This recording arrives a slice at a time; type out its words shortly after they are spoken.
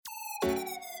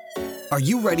Are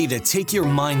you ready to take your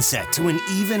mindset to an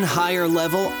even higher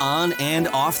level on and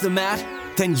off the mat?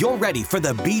 Then you're ready for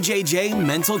the BJJ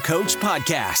Mental Coach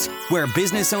Podcast, where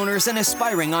business owners and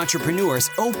aspiring entrepreneurs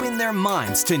open their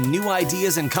minds to new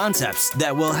ideas and concepts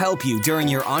that will help you during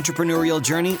your entrepreneurial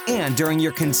journey and during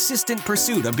your consistent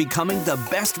pursuit of becoming the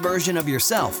best version of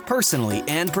yourself, personally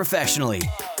and professionally.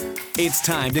 It's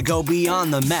time to go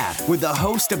beyond the mat with the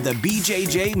host of the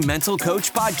BJJ Mental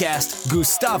Coach Podcast,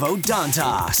 Gustavo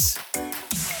Dantas.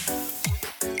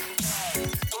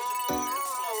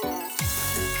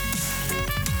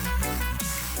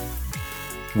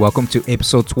 Welcome to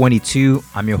episode 22.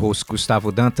 I'm your host,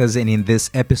 Gustavo Dantas, and in this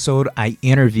episode, I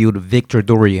interviewed Viktor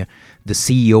Doria, the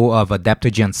CEO of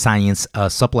Adaptogen Science, a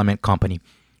supplement company.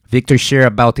 Viktor shared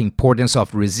about the importance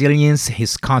of resilience,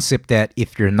 his concept that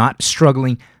if you're not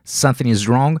struggling, something is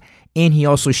wrong, and he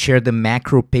also shared the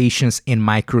macro patience and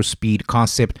micro speed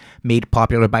concept made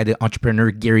popular by the entrepreneur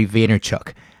Gary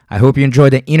Vaynerchuk. I hope you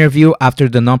enjoyed the interview after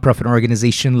the nonprofit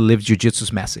organization Live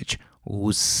Jiu-Jitsu's message.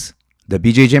 Oos. The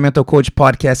BJJ Mental Coach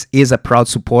Podcast is a proud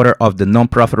supporter of the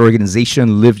nonprofit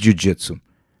organization Live Jiu-Jitsu.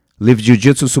 Live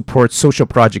Jiu-Jitsu supports social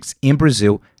projects in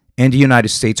Brazil and the United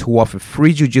States who offer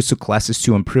free jiu-jitsu classes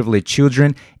to unprivileged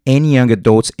children and young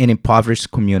adults in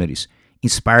impoverished communities,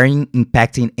 inspiring,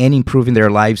 impacting, and improving their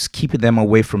lives, keeping them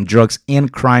away from drugs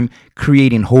and crime,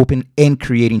 creating hope and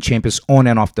creating champions on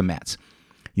and off the mats.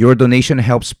 Your donation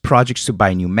helps projects to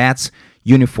buy new mats,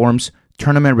 uniforms,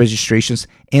 tournament registrations,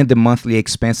 and the monthly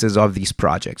expenses of these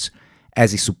projects.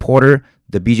 As a supporter,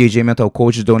 the BJJ Mental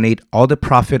Coach donate all the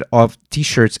profit of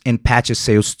t-shirts and patches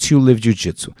sales to Live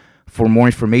Jiu-Jitsu. For more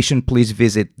information, please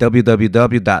visit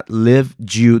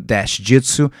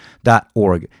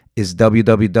www.livejiu-jitsu.org. It's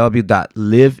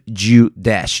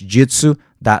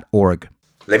www.livejiu-jitsu.org.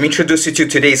 Let me introduce you to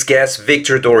today's guest,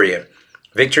 Viktor Doria.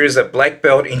 Viktor is a black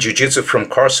belt in jiu-jitsu from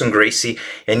Carson Gracie,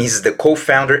 and he's the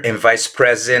co-founder and vice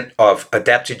president of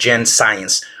Adaptogen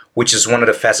Science, which is one of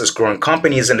the fastest growing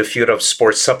companies in the field of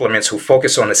sports supplements who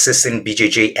focus on assisting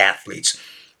BJJ athletes.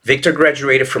 Viktor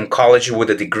graduated from college with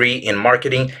a degree in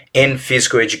marketing and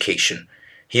physical education.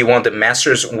 He won the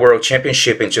Masters World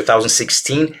Championship in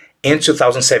 2016 and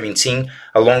 2017,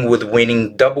 along with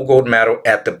winning double gold medal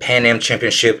at the Pan Am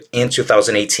Championship in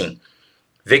 2018.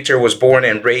 Viktor was born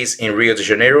and raised in Rio de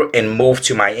Janeiro and moved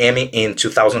to Miami in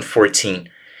 2014.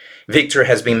 Viktor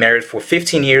has been married for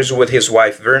 15 years with his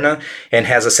wife Verna and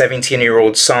has a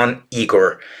 17-year-old son,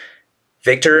 Igor.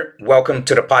 Viktor, welcome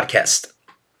to the podcast.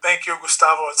 Thank you,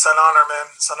 Gustavo. It's an honor, man.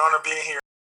 It's an honor being here.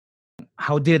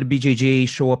 How did BJJ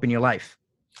show up in your life?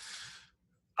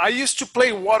 I used to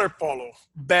play water polo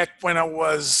back when I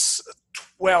was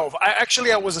 12. I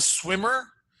was a swimmer,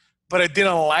 but I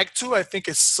didn't like to. I think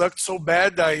it sucked so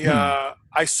bad.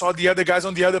 I saw the other guys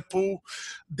on the other pool.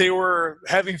 They were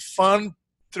having fun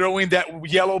throwing that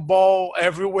yellow ball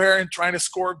everywhere and trying to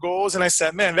score goals. And I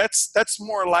said, man, that's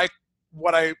more like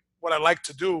what I like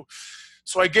to do.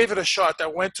 So I gave it a shot. I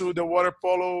went to the water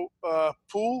polo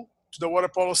pool, to the water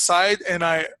polo side, and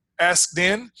I asked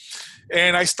in.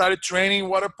 And I started training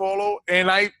water polo.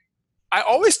 And I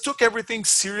always took everything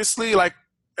seriously, like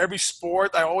every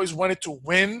sport. I always wanted to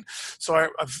win. So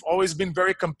I've always been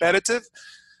very competitive.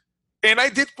 And I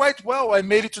did quite well. I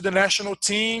made it to the national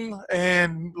team.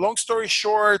 And long story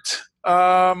short,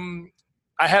 I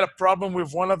had a problem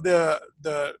with one of the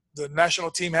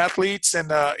national team athletes.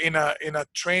 And in a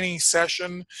training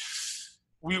session,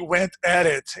 we went at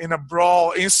it in a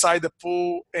brawl inside the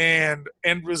pool. And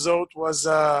end result was,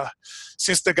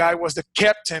 since the guy was the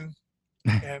captain,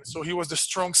 and so he was the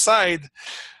strong side,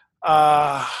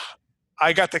 I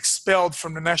got expelled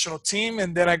from the national team,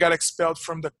 and then I got expelled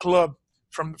from the club,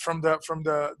 from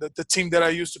the team that I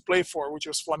used to play for, which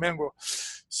was Flamengo.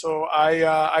 So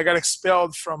I got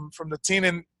expelled from the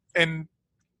team, and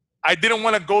I didn't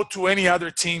want to go to any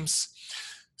other teams.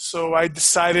 So I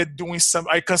decided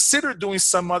I considered doing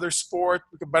some other sport,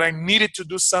 but I needed to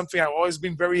do something. I've always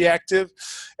been very active.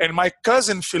 And my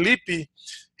cousin Felipe, he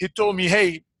told me,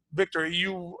 hey, Viktor,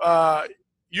 you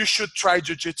should try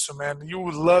jiu-jitsu, man. You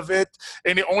would love it.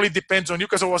 And it only depends on you,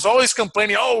 because I was always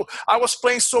complaining, I was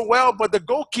playing so well, but the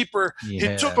goalkeeper,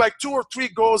 he took like 2 or 3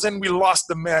 goals and we lost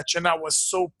the match. And I was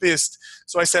so pissed.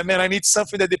 So I said, man, I need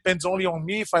something that depends only on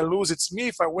me. If I lose, it's me.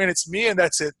 If I win, it's me. And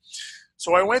that's it.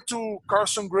 So I went to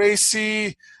Carson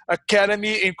Gracie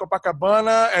Academy in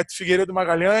Copacabana at Figueiredo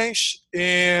Magalhães.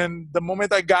 And the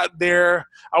moment I got there,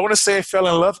 I want to say I fell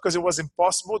in love, because it was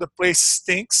impossible. The place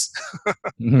stinks.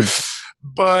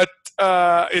 But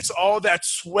it's all that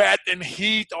sweat and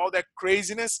heat, all that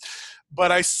craziness.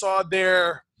 But I saw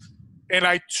there, and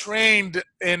I trained,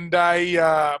 and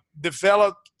I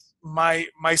developed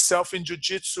myself in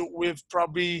jiu-jitsu with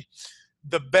probably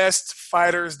the best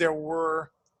fighters there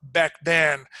were back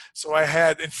then. So I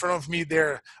had in front of me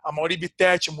there Amaury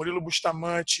Bittetti, Murilo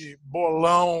Bustamante,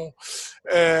 Bolão,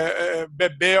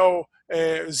 Bebel,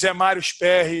 Zé Mário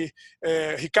Sperri,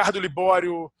 Ricardo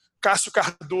Libório, Cássio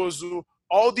Cardoso,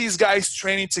 all these guys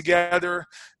training together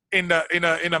in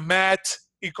a mat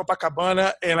in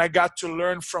Copacabana, and I got to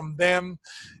learn from them.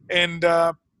 And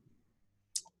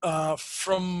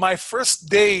from my first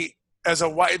day as a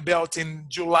white belt in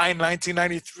July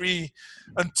 1993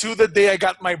 until the day I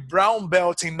got my brown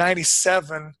belt in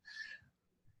 97,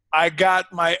 I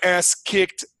got my ass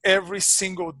kicked every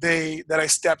single day that I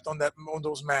stepped on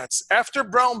those mats. After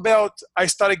brown belt, I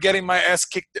started getting my ass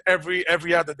kicked every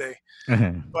other day.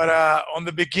 But on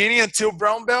the beginning until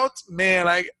brown belt, man,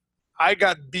 I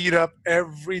got beat up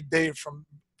every day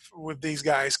with these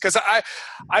guys, because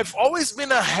I've always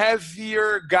been a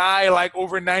heavier guy, like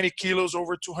over 90 kilos,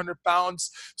 over 200 pounds.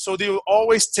 So they will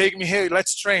always take me, hey,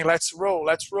 let's train, let's roll,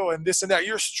 and this and that.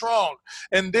 You're strong,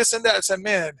 and this and that. I said,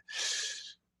 man,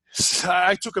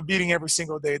 I took a beating every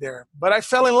single day there, but I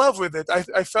fell in love with it.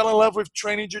 I fell in love with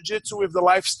training jiu-jitsu, with the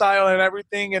lifestyle and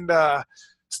everything, and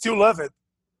still love it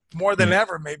more than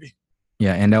ever, maybe.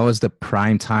 Yeah, and that was the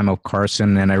prime time of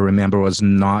Carson, and I remember it was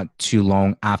not too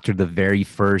long after the very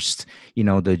first,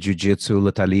 the Jiu-Jitsu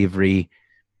Luta Livre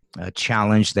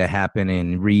challenge that happened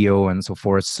in Rio and so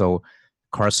forth. So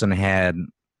Carson had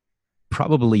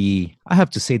probably, I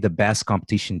have to say, the best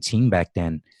competition team back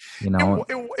then.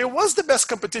 It was the best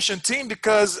competition team,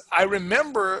 because I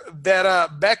remember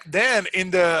that back then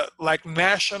in the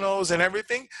nationals and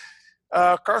everything,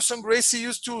 Carson Gracie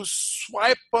used to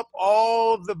swipe up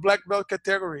all the black belt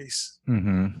categories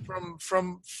from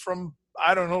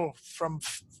I don't know, from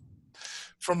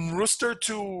rooster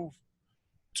to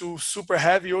super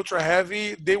heavy, ultra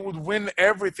heavy. They would win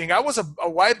everything. I was a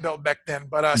white belt back then,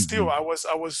 but still I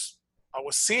was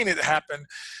seeing it happen.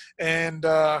 And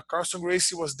Carson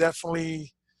Gracie was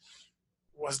definitely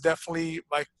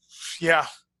like, yeah,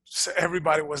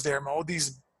 everybody was there. All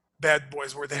these bad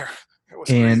boys were there. It was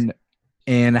crazy.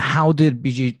 And how does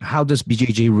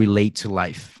BJJ relate to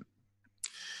life?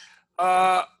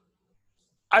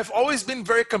 I've always been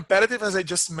very competitive, as I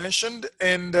just mentioned,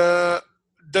 and the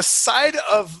side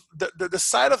of the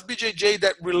side of BJJ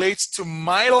that relates to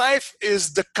my life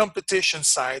is the competition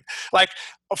side. Like,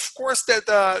 of course, that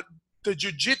the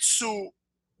jiu-jitsu,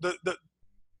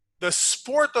 the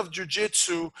sport of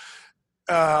jiu-jitsu,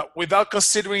 without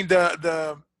considering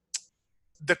the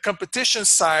competition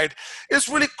side, is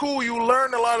really cool. You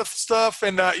learn a lot of stuff,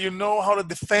 and you know how to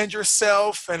defend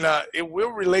yourself, and it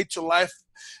will relate to life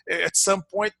at some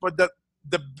point. But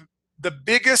the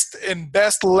biggest and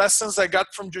best lessons I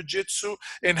got from jiu-jitsu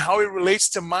and how it relates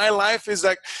to my life is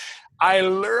like, I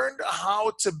learned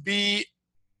how to be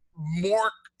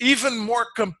even more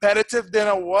competitive than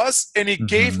I was, and it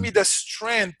gave me the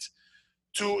strength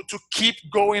to keep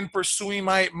going, pursuing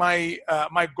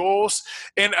my goals.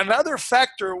 And another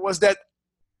factor was that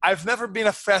I've never been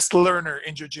a fast learner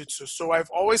in jiu-jitsu. So I've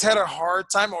always had a harder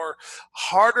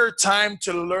time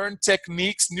to learn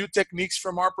new techniques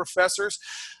from our professors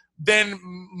than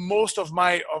most of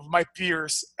my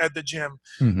peers at the gym.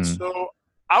 So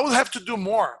I would have to do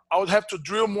more. I would have to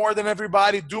drill more than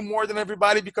everybody, do more than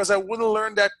everybody, because I wouldn't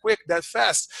learn that quick, that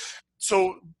fast.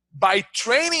 So by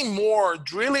training more,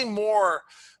 drilling more,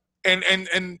 and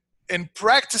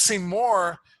practicing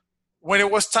more, when it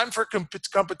was time for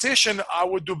competition, I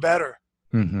would do better.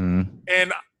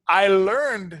 And I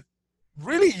learned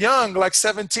really young, like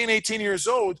 17, 18 years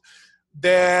old,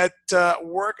 that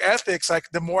work ethics, like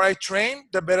the more I train,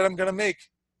 the better I'm going to make,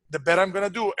 the better I'm going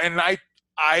to do. And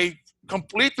I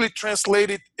completely translate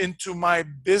it into my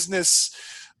business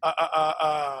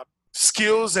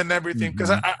skills and everything, because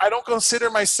I don't consider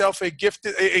myself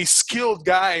a skilled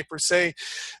guy per se.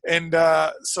 And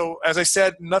so, as I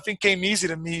said, nothing came easy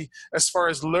to me as far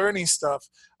as learning stuff.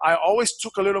 I always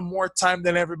took a little more time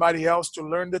than everybody else to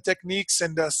learn the techniques,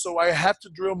 and so I had to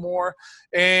drill more,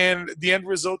 and the end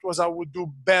result was I would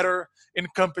do better in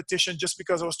competition just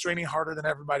because I was training harder than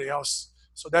everybody else.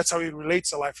 So that's how it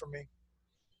relates to life for me.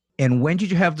 And when did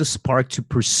you have the spark to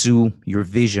pursue your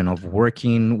vision of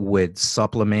working with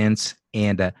supplements?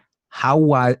 And how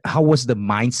was the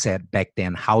mindset back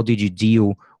then? How did you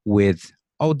deal with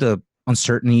all the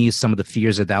uncertainties, some of the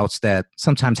fears and doubts that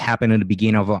sometimes happen in the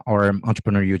beginning of our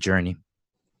entrepreneurial journey?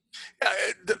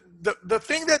 The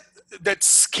thing that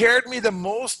scared me the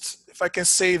most, if I can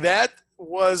say that,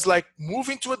 was like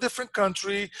moving to a different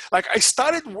country. Like, I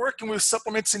started working with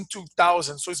supplements in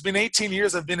 2000. So it's been 18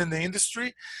 years I've been in the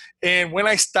industry. And when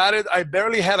I started, I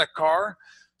barely had a car.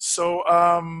 So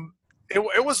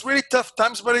it was really tough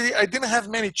times, but I didn't have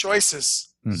many choices.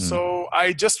 So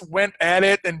I just went at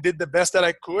it and did the best that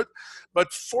I could.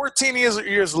 But 14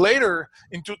 years later,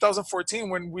 in 2014,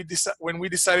 when we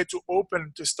decided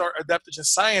to start Adaptogen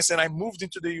Science, and I moved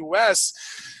into the U.S.,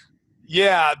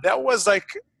 yeah, that was like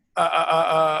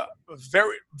a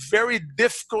very, very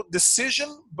difficult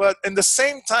decision. But at the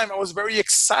same time, I was very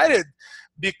excited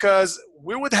because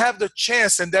we would have the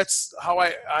chance, and that's how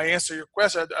I answer your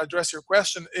question, address your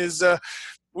question, is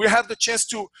we have the chance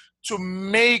to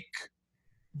make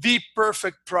the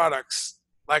perfect products,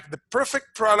 like the perfect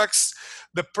products,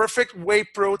 the perfect whey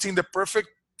protein, the perfect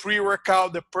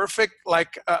pre-workout, the perfect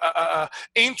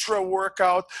intra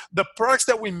workout, the products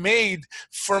that we made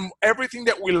from everything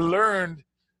that we learned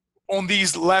on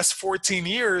these last 14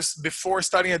 years before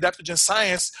starting Adaptogen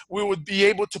Science, we would be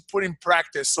able to put in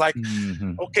practice. Like,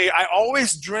 okay, I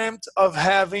always dreamt of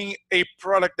having a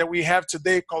product that we have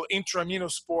today called Intra Amino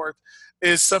Sport,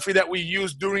 is something that we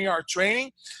use during our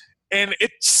training. And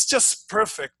it's just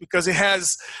perfect because it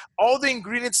has all the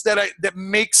ingredients that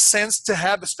make sense to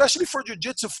have, especially for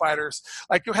jiu-jitsu fighters.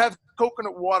 Like you have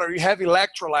coconut water, you have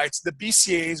electrolytes, the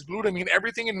BCAAs, glutamine,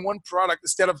 everything in one product.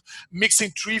 Instead of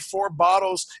mixing 3-4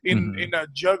 bottles in a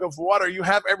jug of water, you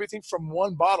have everything from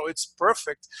one bottle. It's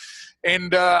perfect.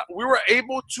 And we were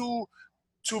able to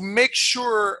make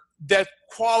sure that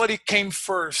quality came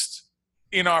first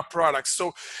in our products.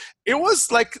 So it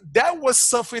was like, that was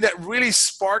something that really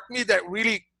sparked me, that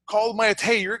really called my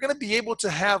attention. Hey, you're going to be able to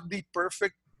have the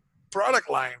perfect product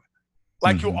line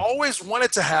like you always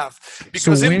wanted to have.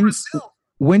 Because so in Brazil,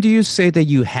 when do you say that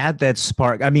you had that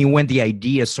spark? I mean, when the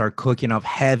idea started cooking of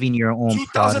having your own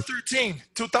 2013,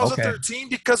 Okay.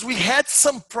 because we had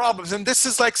some problems. And this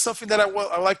is like something that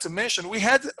I like to mention. We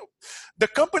had the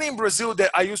company in Brazil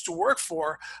that I used to work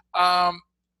for,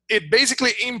 it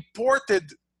basically imported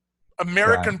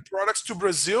American products to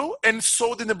Brazil and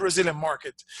sold in the Brazilian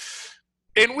market.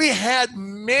 And we had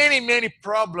many, many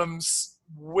problems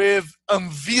with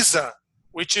Anvisa,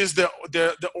 which is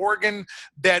the organ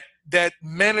that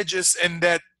manages and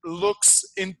that looks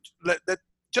in, that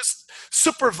just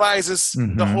supervises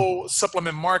the whole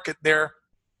supplement market there.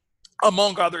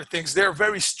 Among other things, they're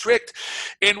very strict.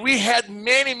 And we had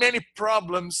many, many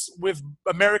problems with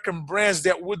American brands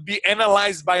that would be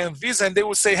analyzed by Anvisa, and they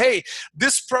would say, hey,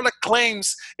 this product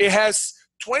claims it has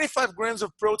 25 grams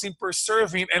of protein per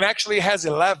serving and actually it has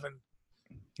 11.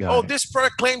 This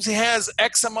product claims it has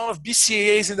X amount of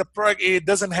BCAAs in the product, it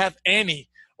doesn't have any.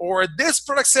 Or this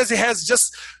product says it has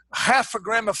just half a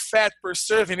gram of fat per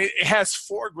serving, it has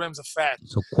 4 grams of fat.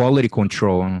 So quality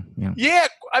control. Yeah,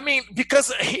 I mean,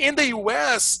 because in the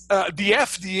US, the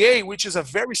FDA, which is a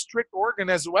very strict organ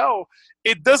as well,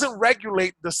 it doesn't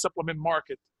regulate the supplement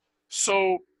market.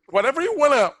 So whatever you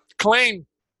want to claim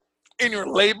in your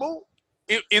label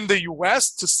in the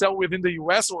US to sell within the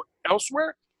US or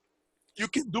elsewhere, you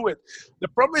can do it. The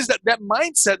problem is that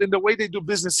mindset and the way they do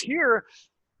business here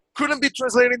couldn't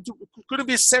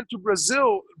be sent to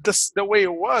Brazil the way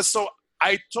it was. So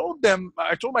I told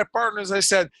my partners, I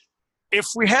said, if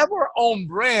we have our own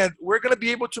brand, we're going to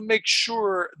be able to make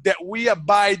sure that we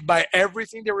abide by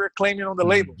everything that we're claiming on the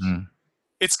labels.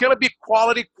 It's going to be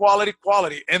quality, quality,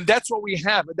 quality. And that's what we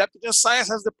have. Adaptogen Science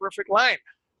has the perfect line.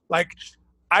 Like,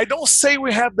 I don't say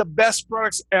we have the best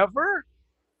products ever,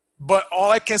 but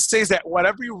all I can say is that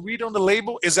whatever you read on the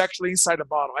label is actually inside the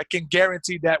bottle. I can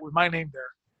guarantee that with my name there.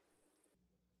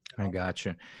 I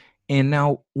gotcha. And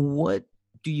now, what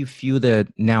do you feel that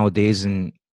nowadays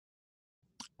in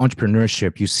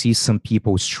entrepreneurship, you see some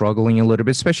people struggling a little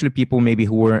bit, especially people maybe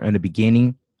who were in the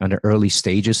beginning, on the early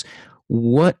stages?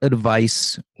 What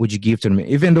advice would you give to them?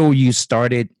 Even though you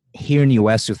started here in the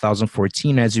US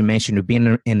 2014, as you mentioned, you've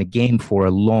been in the game for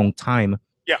a long time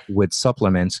with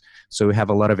supplements, so you have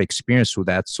a lot of experience with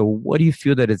that. So what do you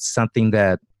feel that it's something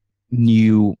that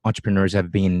new entrepreneurs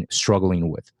have been struggling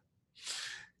with?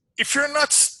 If you're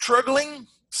not struggling,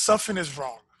 something is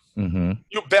wrong.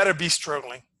 You better be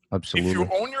struggling. Absolutely. If you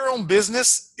own your own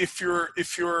business, if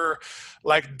you're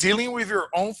like dealing with your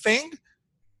own thing,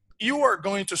 you are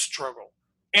going to struggle.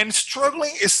 And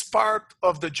struggling is part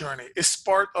of the journey. It's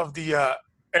part of the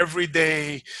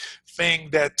everyday thing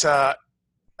that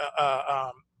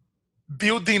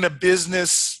building a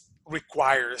business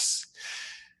requires.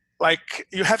 Like,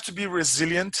 you have to be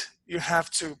resilient. You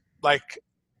have to, like,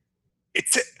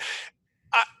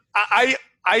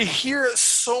 I hear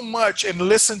so much and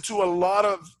listen to a lot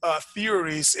of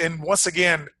theories, and once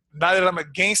again, not that I'm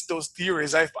against those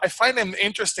theories, I find them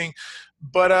interesting,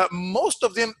 but most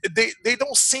of them, they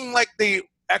don't seem like they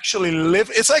actually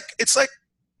live. It's like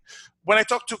when I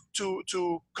talk to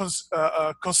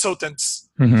consultants,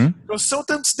 Mm-hmm.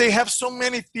 consultants, they have so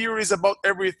many theories about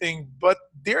everything, but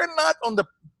they're not on the.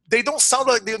 They don't sound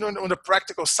like they're on the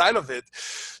practical side of it.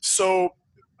 So,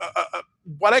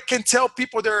 what I can tell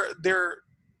people, they're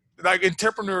like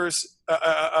entrepreneurs,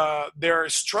 they're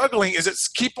struggling. Is it's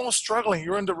keep on struggling.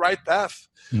 You're on the right path.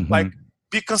 Mm-hmm. Like,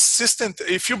 be consistent.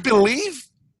 If you believe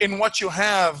in what you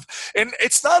have, and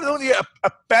it's not only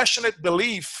a passionate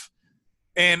belief,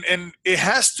 and it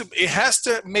has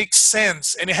to make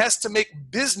sense, and it has to make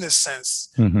business sense,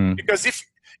 Mm-hmm. because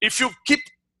if you keep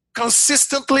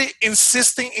consistently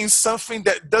insisting in something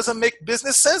that doesn't make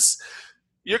business sense,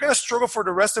 you're going to struggle for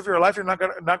the rest of your life. You're not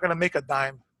going to make a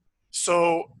dime.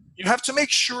 So you have to make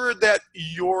sure that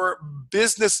your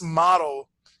business model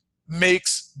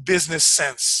makes business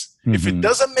sense. If it Mm-hmm.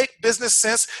 doesn't make business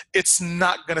sense, it's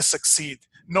not going to succeed.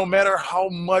 No matter how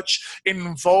much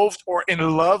involved or in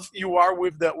love you are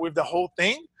with the whole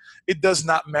thing, it does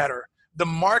not matter. The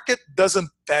market doesn't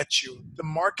bet you. The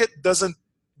market doesn't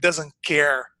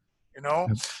care. You know,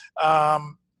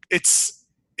 um, it's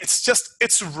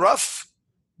rough,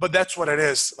 but that's what it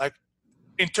is. Like,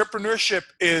 entrepreneurship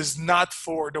is not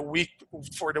for the weak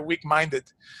minded.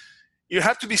 You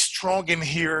have to be strong in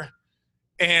here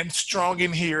and strong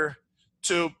in here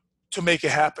to make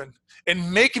it happen.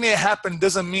 And making it happen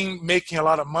doesn't mean making a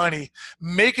lot of money.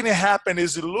 Making it happen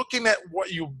is looking at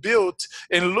what you built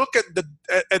and look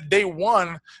at day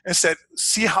one and said,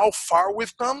 see how far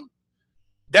we've come.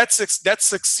 That's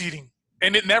succeeding,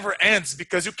 and it never ends,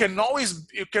 because you can always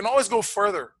go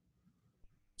further.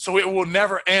 So it will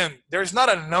never end. There's not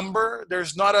a number.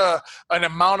 There's not an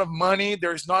amount of money.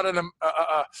 There's not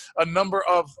a number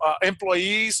of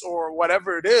employees or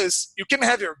whatever it is. You can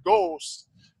have your goals,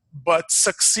 but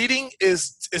succeeding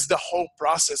is the whole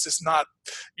process. It's not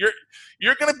you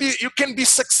can be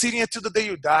succeeding until the day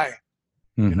you die.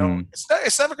 Mm-hmm.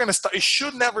 It's never gonna stop. It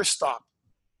should never stop.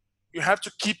 You have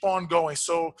to keep on going.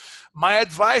 So my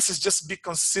advice is just be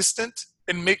consistent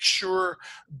and make sure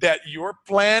that your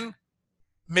plan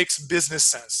makes business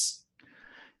sense.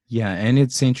 Yeah, and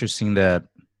it's interesting that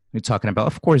you're talking about,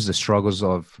 of course, the struggles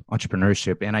of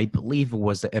entrepreneurship. And I believe it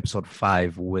was the episode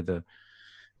 5 with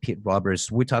Pete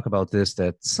Roberts. We talk about this,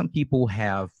 that some people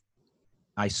have,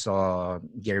 I saw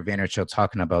Gary Vaynerchuk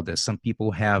talking about this. Some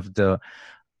people have the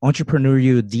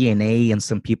entrepreneurial DNA and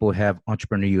some people have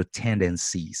entrepreneurial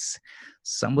tendencies.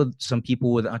 Some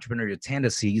people with entrepreneurial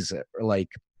tendencies are like,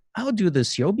 I'll do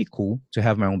this here. It'll be cool to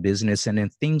have my own business. And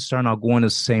then things start not going the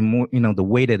same, the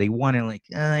way that they want it. Like,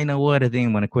 you know what? I think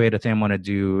I'm going to quit. I think I'm going to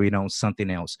do,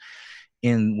 something else.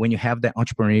 And when you have that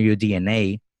entrepreneurial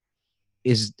DNA,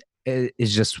 is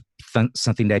just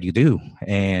something that you do.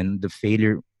 And the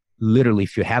failure, literally,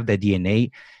 if you have that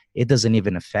DNA, it doesn't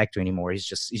even affect you anymore. It's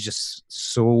just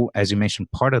so, as you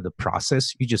mentioned, part of the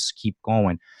process. You just keep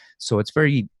going. So it's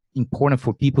very important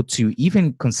for people to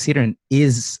even consider,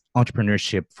 is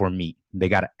entrepreneurship for me? They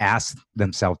got to ask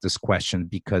themselves this question,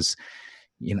 because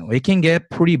it can get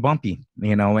pretty bumpy,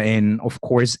 and of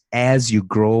course, as you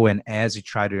grow and as you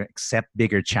try to accept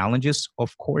bigger challenges,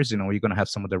 of course, you're going to have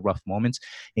some of the rough moments.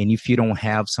 And if you don't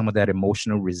have some of that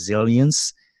emotional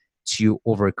resilience to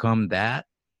overcome that,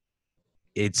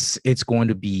 it's going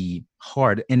to be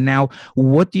hard. And now,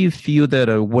 what do you feel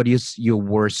that what is your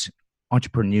worst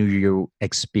entrepreneurial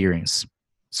experience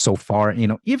so far?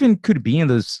 Even could be in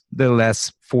the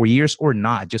last 4 years or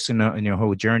not, just in your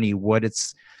whole journey. What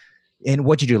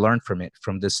did you learn from it,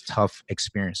 from this tough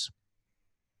experience?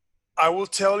 I will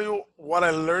tell you what I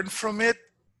learned from it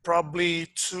probably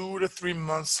 2 to 3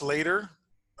 months later,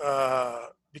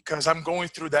 because I'm going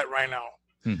through that right now.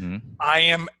 Mm-hmm. I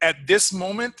am at this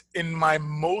moment in my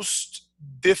most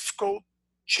difficult,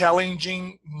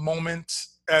 challenging moment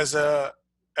as an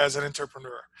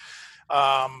entrepreneur.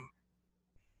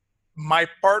 My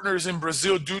partners in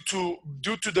Brazil, due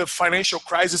to the financial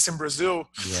crisis in Brazil,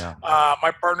 Yeah.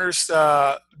 my partners,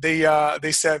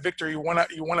 they said, Victor, you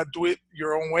wanna do it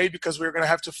your own way, because we're gonna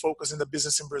have to focus in the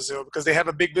business in Brazil, because they have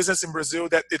a big business in Brazil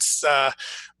that it's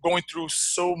going through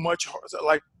so much,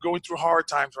 like going through hard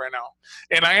times right now.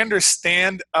 And I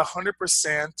understand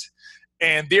 100%.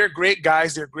 And they're great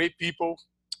guys. They're great people.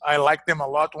 I like them a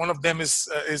lot. One of them is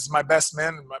my best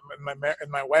man in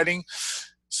my wedding.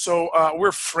 So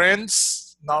we're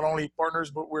friends, not only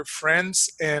partners, but we're friends.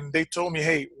 And they told me,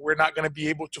 hey, we're not going to be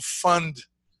able to fund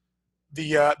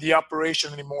the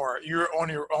operation anymore. You're on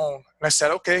your own. And I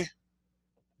said, okay,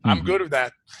 I'm good with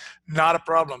that. Not a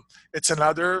problem. It's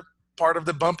another part of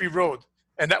the bumpy road.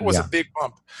 And that was a big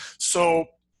bump. So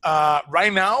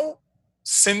right now,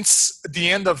 since the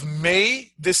end of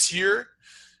May this year,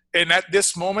 And at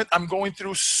this moment, I'm going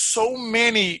through so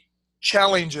many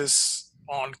challenges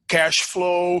on cash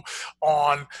flow,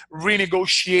 on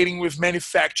renegotiating with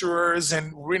manufacturers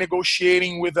and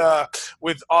renegotiating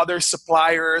with other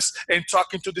suppliers and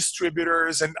talking to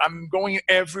distributors. And I'm going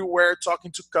everywhere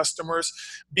talking to customers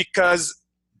because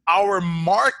our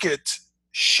market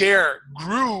share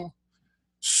grew.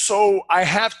 So I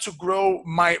have to grow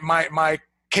my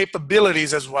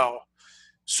capabilities as well.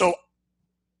 So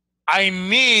I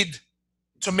need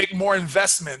to make more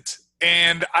investment,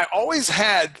 and I always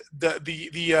had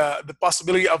the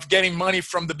possibility of getting money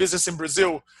from the business in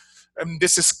Brazil, and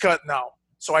this is cut now,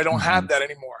 so I don't have that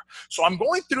anymore. So I'm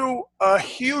going through a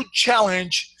huge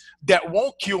challenge that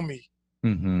won't kill me.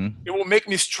 It will make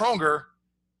me stronger,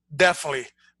 definitely.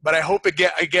 But I hope it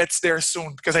gets there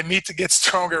soon because I need to get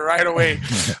stronger right away.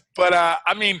 But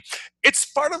I mean,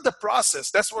 it's part of the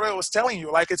process. That's what I was telling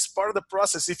you. Like, it's part of the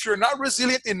process. If you're not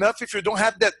resilient enough, if you don't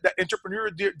have that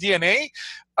entrepreneurial DNA,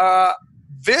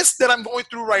 this that I'm going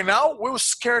through right now will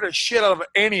scare the shit out of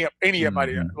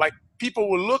anybody. Like,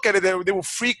 people will look at it, they will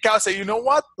freak out, say, you know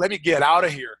what? Let me get out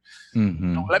of here.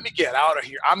 Let me get out of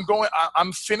here.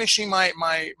 I'm finishing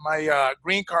my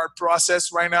green card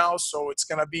process right now, so it's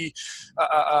gonna be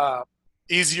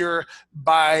easier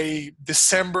by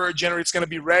December, January. It's gonna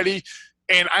be ready,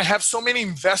 and I have so many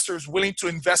investors willing to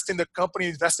invest in the company,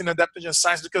 invest in Adaptogen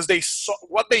Science, because they saw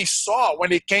what they saw when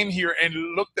they came here and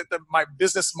looked at my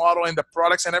business model and the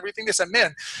products and everything. They said,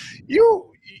 "Man,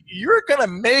 you're gonna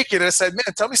make it." I said,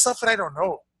 "Man, tell me something I don't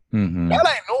know." That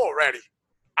I know already.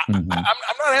 I'm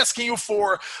not asking you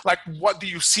for, like, what do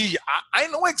you see? I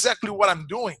know exactly what I'm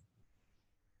doing.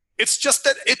 It's just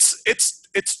that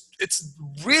it's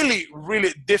really,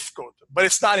 really difficult, but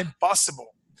it's not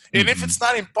impossible. And if it's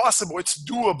not impossible, it's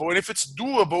doable. And if it's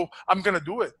doable, I'm going to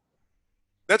do it.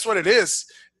 That's what it is.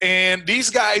 And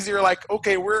these guys, they're like,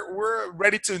 okay, we're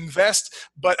ready to invest,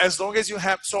 but as long as you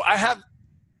have, so I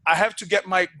have to get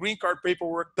my green card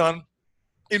paperwork done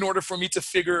in order for me to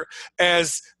figure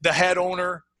as the head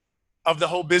owner of the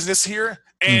whole business here,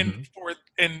 and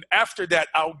and after that,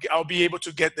 I'll be able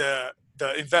to get the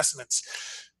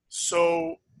investments.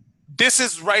 So this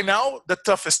is right now the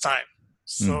toughest time.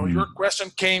 So your question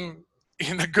came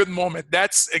in a good moment.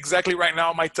 That's exactly right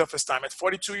now my toughest time. At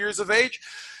 42 years of age,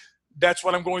 that's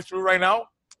what I'm going through right now,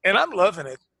 and I'm loving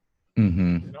it. You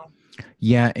know?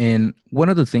 Yeah, and one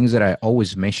of the things that I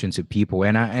always mention to people,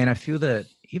 and I feel that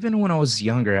even when I was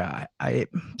younger, I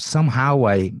somehow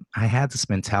I had this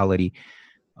mentality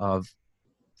of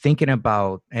thinking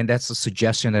about, and that's a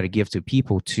suggestion that I give to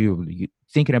people too.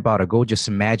 Thinking about a goal, just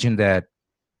imagine that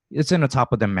it's in the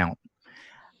top of the mountain.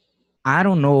 I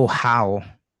don't know how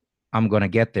I'm going to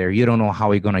get there. You don't know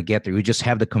how you're going to get there. You just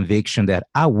have the conviction that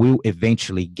I will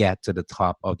eventually get to the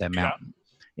top of that mountain.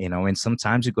 You know, and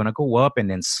sometimes you're going to go up and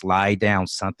then slide down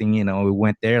something, you know, we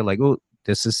went there like, oh,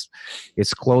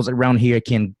 it's close around here. I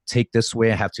can take this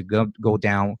way. I have to go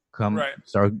down,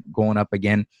 start going up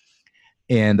again.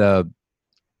 And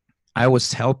I always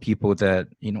tell people that,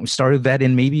 you know, started that,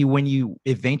 and maybe when you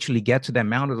eventually get to that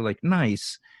mountain, they're like,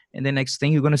 nice. And the next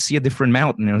thing you're going to see a different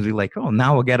mountain, and you're like, oh,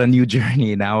 now I got a new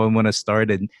journey. Now I'm going to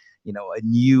start a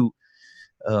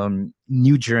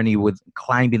new journey with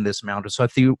climbing this mountain. So I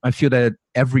feel that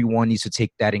everyone needs to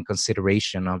take that in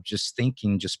consideration of just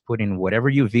thinking, just putting whatever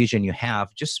your vision you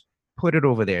have, just put it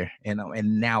over there, you know,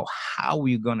 and now how are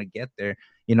you going to get there?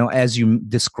 You know, as you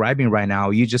describing right now,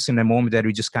 you just in a moment that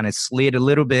we just kind of slid a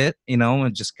little bit, you know,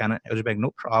 and just kind of, I was like,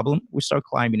 no problem. We start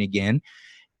climbing again.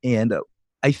 And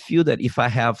I feel that if I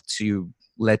have to,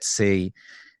 let's say,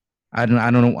 I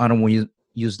don't want to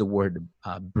use the word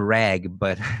brag,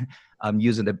 but I'm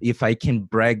using if I can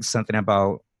brag something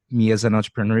about me as an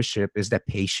entrepreneurship, is that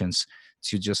patience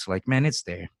to just like, man, it's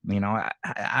there. You know,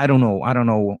 I don't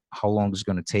know how long it's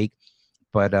going to take,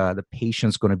 but the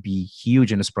patience is going to be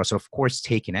huge in this process. Of course,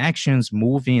 taking actions,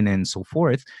 moving, and so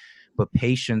forth. But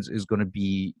patience is going to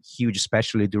be huge,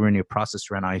 especially during your process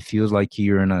right now. It feels like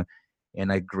you're in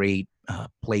a great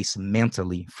place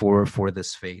mentally for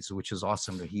this phase, which is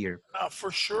awesome to hear.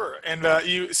 For sure. And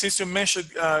since you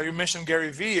mentioned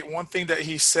Gary Vee, one thing that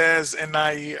he says, and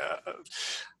I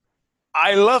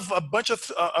love a bunch of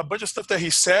stuff that he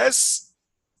says.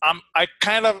 I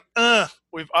kind of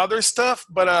with other stuff,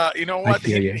 but you know what?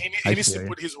 He needs to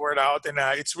put his word out, and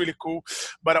it's really cool.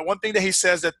 But one thing that he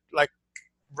says that, like,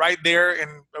 right there,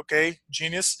 and okay,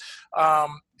 genius,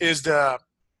 is the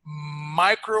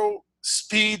micro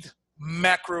speed,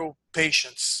 macro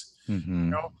patience. You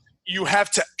know, you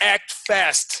have to act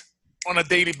fast on a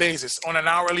daily basis, on an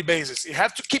hourly basis. You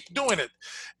have to keep doing it,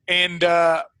 and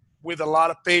with a lot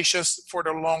of patience for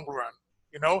the long run.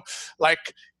 You know,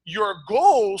 like, your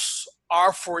goals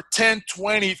are for 10,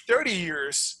 20, 30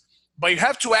 years, but you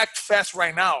have to act fast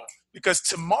right now because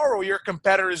tomorrow your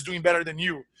competitor is doing better than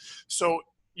you. So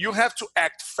you have to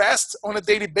act fast on a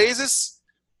daily basis,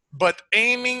 but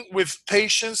aiming with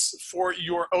patience for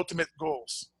your ultimate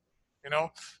goals.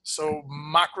 So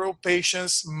macro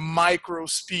patience, micro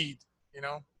speed.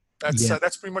 Yeah.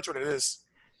 That's pretty much what it is.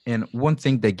 And one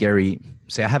thing that Gary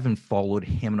say, I haven't followed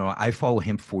him. No, I follow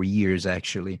him for years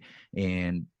actually,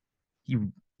 and he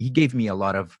he gave me a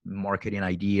lot of marketing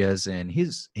ideas, and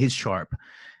he's sharp.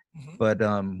 Mm-hmm. But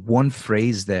one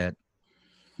phrase that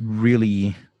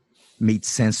really made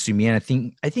sense to me, and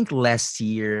I think last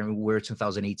year, we're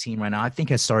 2018 right now, I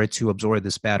think I started to absorb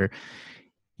this better.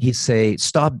 He say,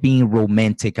 stop being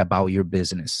romantic about your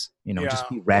business. Yeah, Just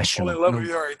be don't fall rational. in love with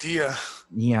your idea.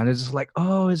 Yeah, and it's just like,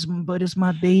 oh, but it's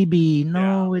my baby. Yeah,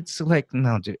 No, it's like,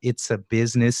 no, dude, it's a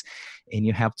business, and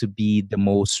you have to be the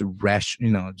most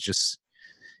rational. Just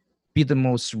be the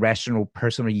most rational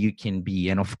person you can be.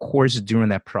 And of course, during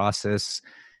that process,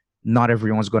 not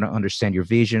everyone's going to understand your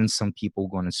vision. Some people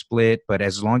going to split, but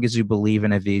as long as you believe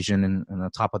in a vision and on the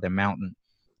top of the mountain,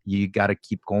 you got to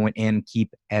keep going and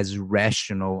keep as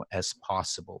rational as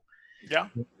possible. yeah,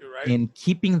 you're right. And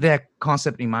keeping that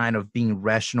concept in mind of being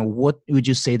rational, what would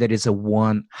you say that is a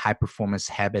one high performance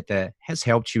habit that has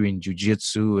helped you in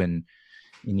jiu-jitsu and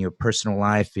in your personal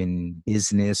life, in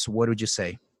business? What would you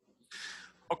say?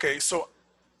 Okay, so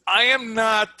I am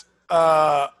not.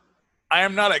 I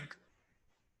am not a.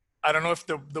 I don't know if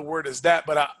the word is that,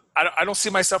 but I don't see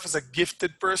myself as a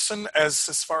gifted person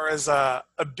as far as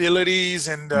abilities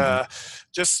and Mm-hmm.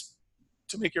 just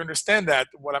to make you understand that.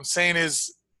 What I'm saying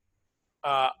is,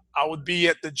 I would be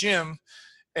at the gym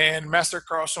and Master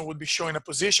Carlson would be showing a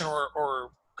position,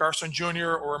 or Carlson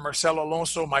Jr. or Marcelo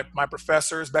Alonso, my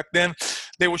professors back then,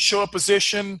 they would show a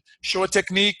position, show a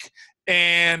technique,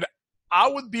 and I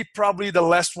would be probably the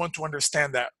last one to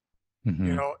understand that,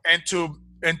 Mm-hmm.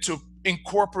 and to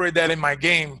incorporate that in my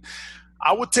game.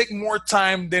 I would take more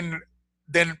time than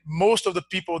most of the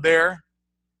people there,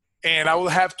 and I will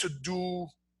have to do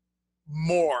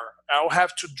more. I'll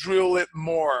have to drill it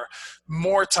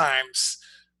more times.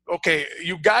 Okay,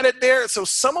 you got it there. So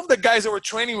some of the guys that were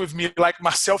training with me, like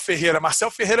Marcel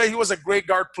Ferreira, he was a great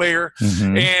guard player,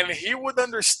 Mm-hmm. and he would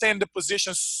understand the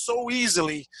position so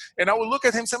easily. And I would look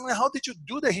at him saying, "How did you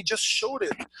do that?" He just showed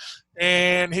it,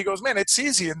 and he goes, "Man, it's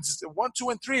easy. And it's 1, 2,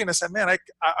 and 3." And I said, "Man,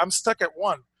 I'm stuck at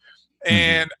 1." Mm-hmm.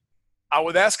 And I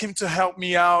would ask him to help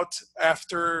me out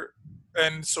after,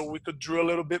 and so we could drill a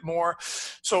little bit more.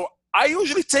 So I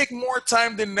usually take more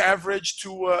time than average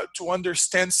to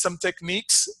understand some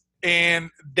techniques, and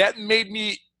that made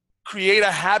me create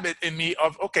a habit in me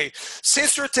of, okay,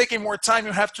 since you're taking more time,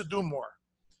 you have to do more.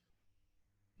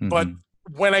 But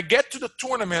Mm-hmm. when I get to the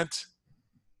tournament,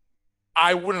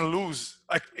 I wouldn't lose.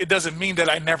 Like, it doesn't mean that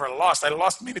I never lost.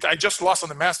 I just lost on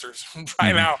the Masters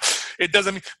right Mm-hmm. now. It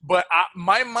doesn't mean, but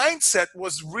my mindset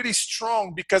was really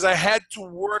strong because I had to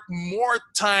work more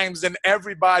times than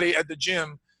everybody at the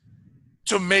gym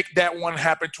to make that one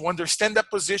happen, to understand that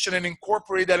position and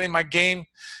incorporate that in my game.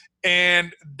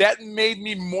 And that made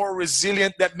me more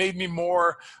resilient. That made me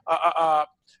more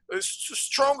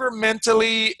stronger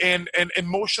mentally and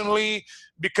emotionally,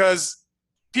 because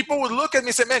people would look at me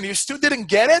and say, "Man, you still didn't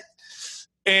get it?"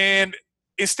 And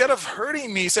instead of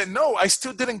hurting me, he said, "No, I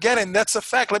still didn't get it. And that's a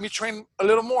fact. Let me train a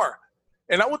little more."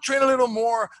 And I would train a little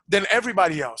more than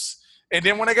everybody else. And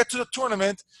then when I get to the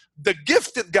tournament, the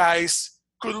gifted guys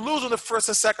could lose on the first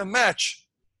and second match.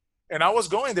 And I was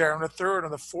going there on the third,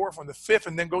 on the fourth, on the fifth,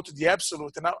 and then go to the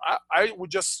absolute. And I would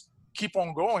just keep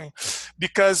on going,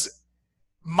 because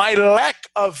my lack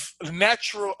of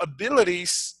natural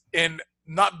abilities and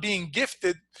not being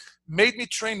gifted made me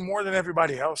train more than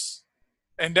everybody else.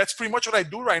 And that's pretty much what I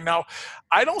do right now.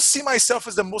 I don't see myself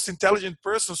as the most intelligent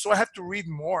person, so I have to read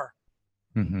more.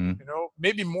 Mm-hmm.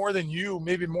 Maybe more than you,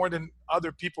 maybe more than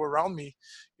other people around me.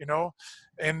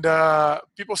 And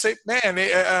people say,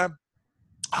 "Man,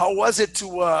 how was it to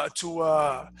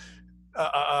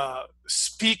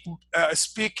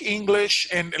speak English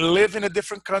and live in a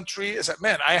different country?" I said,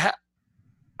 "Man, I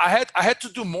had to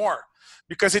do more,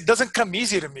 because it doesn't come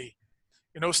easy to me.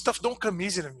 Stuff don't come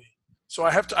easy to me. So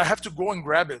I have to go and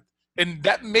grab it." And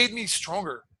that made me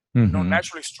stronger, Mm-hmm.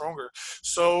 naturally stronger.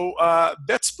 So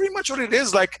that's pretty much what it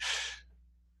is. Like,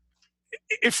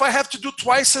 if I have to do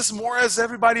twice as more as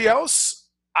everybody else,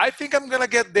 I think I'm gonna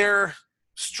get there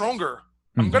stronger.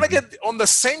 I'm gonna Mm-hmm. get on the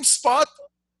same spot,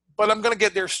 but I'm gonna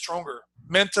get there stronger,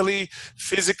 mentally,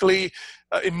 physically,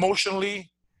 emotionally.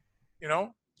 You know,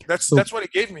 that's So that's what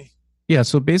it gave me. Yeah,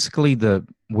 so basically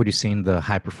what you're saying, the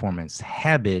high performance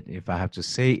habit, if I have to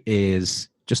say, is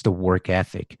just a work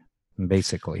ethic,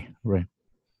 basically, right?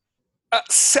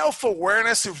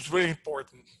 Self-awareness is really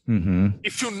important. Mm-hmm.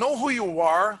 If you know who you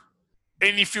are,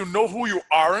 and if you know who you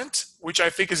aren't, which I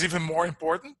think is even more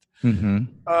important, Mm-hmm.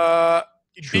 uh,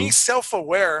 being True.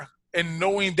 self-aware and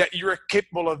knowing that you're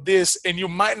capable of this, and you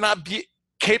might not be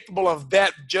capable of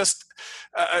that just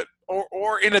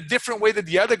or in a different way that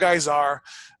the other guys are,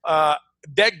 uh,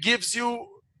 that gives you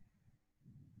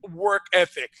work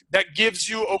ethic. That gives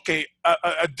you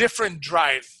a different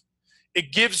drive.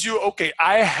 It gives you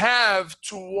I have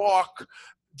to walk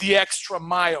the extra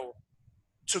mile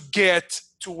to get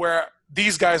to where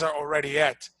these guys are already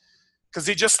at, because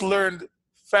they just learned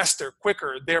faster,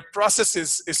 quicker. Their process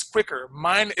is quicker.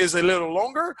 Mine is a little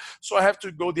longer, so I have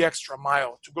to go the extra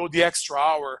mile, to go the extra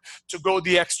hour, to go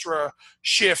the extra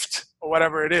shift or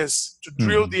whatever it is, to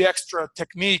drill Mm-hmm. the extra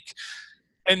technique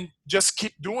and just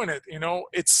keep doing it.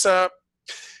 It's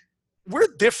we're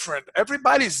different.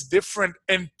 Everybody's different,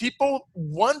 and people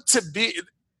want to be.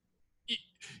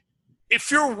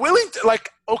 If you're willing to, like,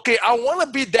 okay, I want to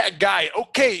be that guy.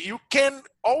 Okay, you can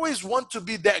always want to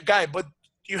be that guy, but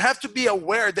you have to be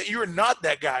aware that you're not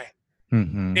that guy,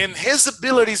 Mm-hmm. and his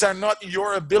abilities are not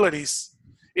your abilities.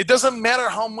 It doesn't matter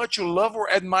how much you love or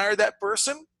admire that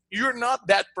person. You're not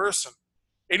that person,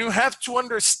 and you have to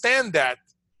understand that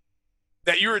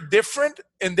you're different,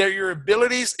 and that your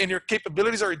abilities and your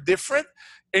capabilities are different,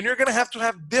 and you're going to have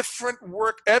different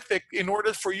work ethic in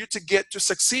order for you to get to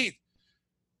succeed.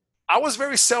 I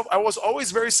was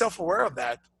always very self-aware of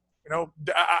that.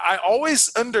 I always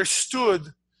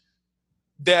understood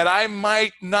that I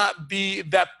might not be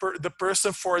the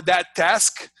person for that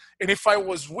task, and if I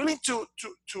was willing to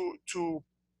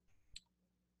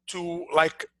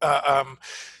like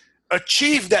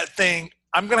achieve that thing,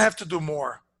 I'm gonna have to do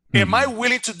more. Am I Mm-hmm.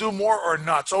 willing to do more or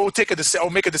not? So I'll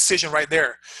make a decision right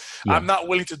there. Yeah. I'm not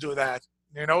willing to do that.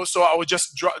 So I would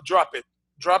just drop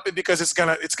it, because it's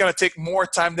gonna take more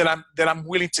time than I'm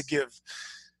willing to give.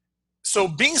 So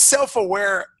being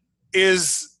self-aware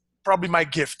is probably my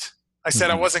gift. I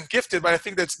said I Mm-hmm. wasn't gifted, but I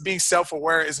think that being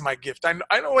self-aware is my gift.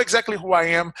 I know exactly who I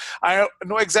am. I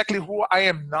know exactly who I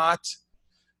am not,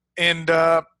 and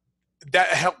that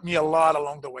helped me a lot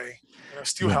along the way.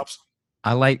 Still Yeah. helps.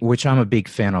 Which I'm a big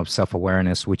fan of self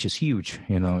awareness, which is huge,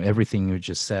 everything you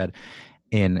just said.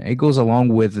 And it goes along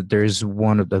with, there's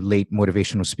one of the late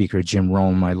motivational speaker, Jim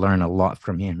Rome. I learned a lot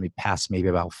from him. He passed maybe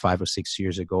about 5 or 6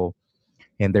 years ago.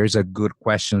 And there's a good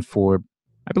question for,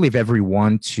 I believe,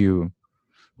 everyone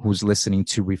who's listening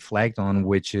to reflect on,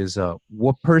 which is,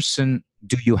 what person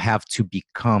do you have to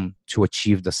become to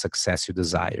achieve the success you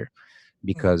desire? Mhm.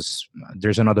 Because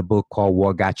there's another book called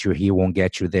What Got You Here Won't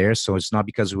Get You There. So it's not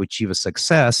because we achieve a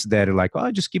success that are like, oh,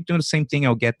 I just keep doing the same thing,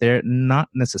 I'll get there. Not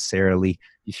necessarily.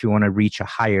 If you want to reach a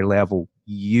higher level,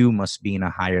 you must be in a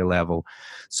higher level.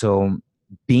 So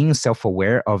being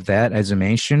self-aware of that, as I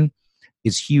mentioned,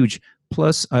 is huge.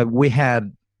 Plus, we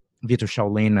had Viktor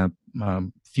Shaolin a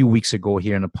few weeks ago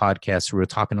here in the podcast. We were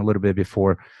talking a little bit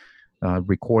before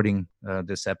recording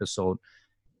this episode,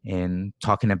 and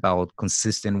talking about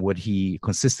consistency,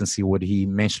 what he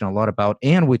mentioned a lot about.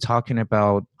 And we're talking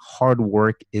about hard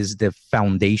work is the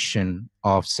foundation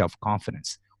of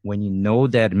self-confidence. When you know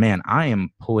that, man, I am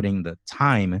putting the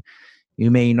time, you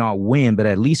may not win, but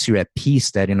at least you're at peace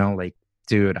that, like,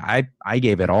 dude, I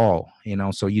gave it all,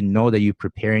 so that you're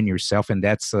preparing yourself. And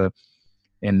that's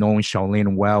and knowing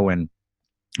Shaolin well, and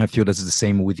I feel this is the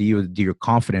same with you. Your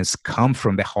confidence come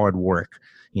from the hard work.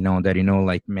 That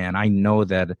like, man, I know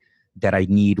that I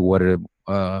need what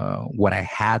I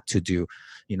had to do.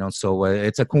 So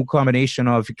it's a cool combination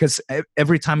of, because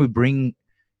every time we bring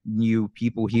new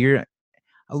people here,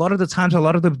 a lot of the times, a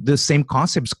lot of the same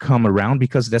concepts come around,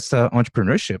 because that's the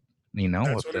entrepreneurship. That's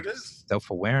Of what the it is.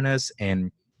 self-awareness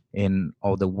and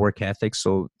all the work ethics.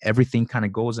 So everything kind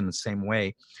of goes in the same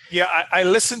way. Yeah, I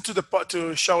listened to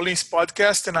Shaolin's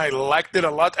podcast, and I liked it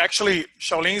a lot. Actually,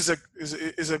 Shaolin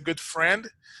is a good friend.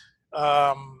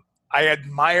 I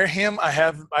admire him.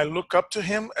 I look up to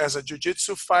him as a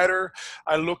jiu-jitsu fighter.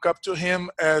 I look up to him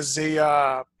as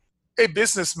a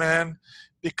businessman,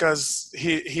 because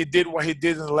he did what he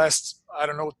did in the last, I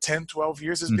don't know, 10, 12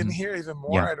 years has been Hmm. here, even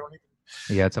more. Yeah. I don't even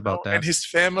Yeah, it's about and that. his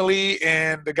family,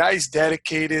 and the guy is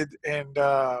dedicated. And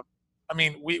I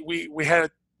mean, we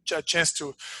had a chance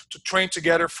to train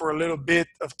together for a little bit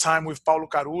of time with Paulo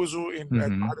Caruso at Hmm.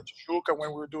 Barra da Tijuca, when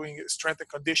we were doing strength and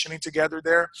conditioning together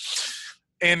there.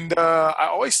 And I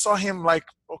always saw him like,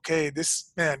 okay,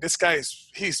 this guy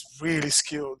he's really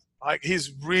skilled. Like,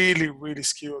 he's really, really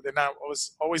skilled. And I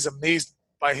was always amazed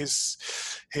by his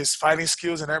fighting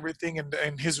skills and everything,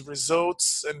 and his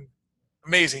results, and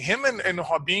amazing. Him and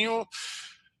Robinho,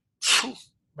 phew,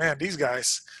 man, these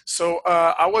guys. So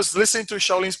I was listening to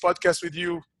Shaolin's podcast with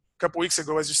you a couple weeks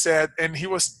ago, as you said, and he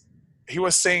was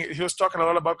talking a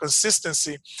lot about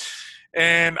consistency.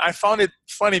 And I found it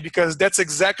funny because that's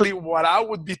exactly what I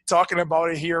would be talking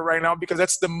about here right now,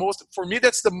 because for me,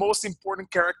 that's the most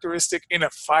important characteristic in a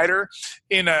fighter,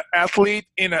 in an athlete,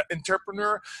 in an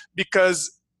entrepreneur, because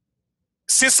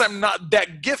since I'm not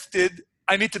that gifted,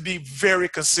 I need to be very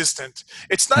consistent.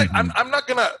 It's not, I'm not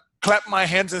going to clap my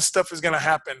hands and stuff is going to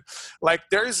happen. Like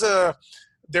there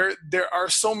are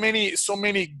so many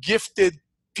gifted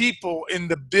people in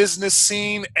the business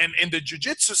scene and in the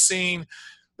jiu-jitsu scene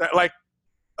that, like,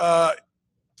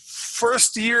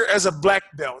 first year as a black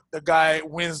belt, the guy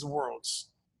wins the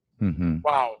worlds.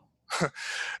 Wow.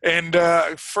 And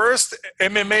first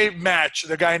MMA match,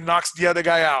 the guy knocks the other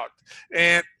guy out.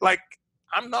 And like,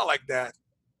 I'm not like that.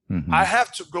 I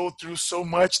have to go through so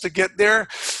much to get there.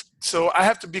 So I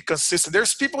have to be consistent.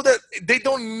 There's people that they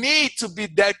don't need to be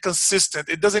that consistent.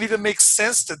 It doesn't even make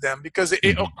sense to them because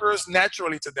it occurs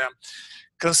naturally to them.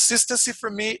 Consistency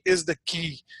for me is the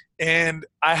key. And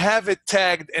I have it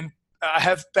tagged, and I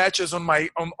have patches on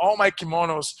all my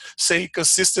kimonos saying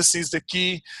consistency is the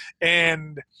key.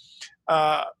 And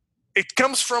it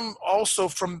comes from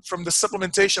the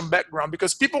supplementation background,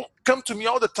 because people come to me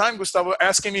all the time, Gustavo,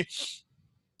 asking me,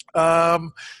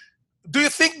 do you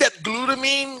think that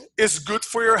glutamine is good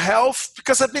for your health?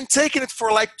 Because I've been taking it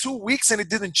for like 2 weeks and it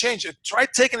didn't change. I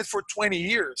tried taking it for 20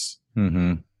 years.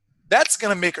 That's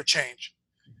going to make a change.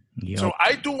 Yep. So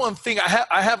I do one thing.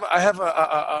 I have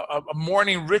a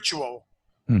morning ritual,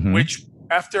 which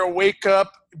after I wake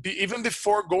up, even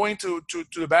before going to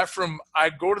the bathroom, I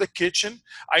go to the kitchen.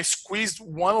 I squeeze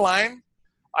one lime.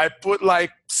 I put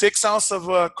like 6 ounces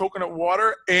of coconut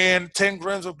water and 10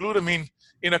 grams of glutamine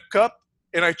in a cup,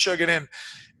 and I chug it in.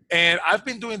 And I've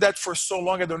been doing that for so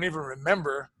long I don't even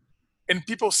remember. And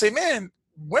people say, man,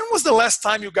 when was the last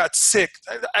time you got sick?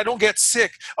 I don't get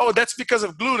sick. Oh, that's because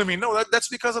of glutamine. No, that's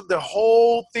because of the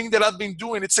whole thing that I've been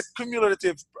doing. It's a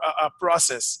cumulative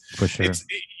process. For sure.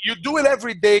 You do it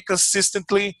every day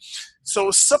consistently. So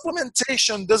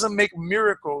supplementation doesn't make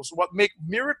miracles. What makes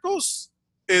miracles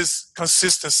is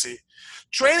consistency.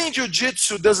 Training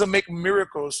jiu-jitsu doesn't make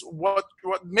miracles. What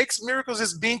makes miracles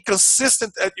is being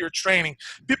consistent at your training.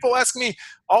 People ask me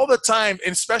all the time,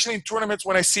 and especially in tournaments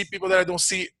when I see people that I don't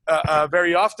see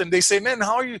very often, they say, man,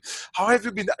 how have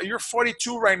you been? You're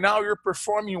 42 right now. You're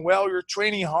performing well. You're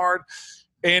training hard.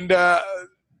 And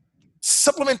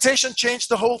supplementation changed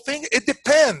the whole thing. It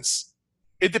depends.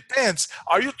 It depends.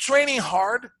 Are you training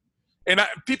hard? And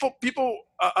people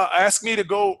ask me to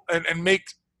go and make,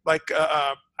 like,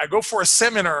 I go for a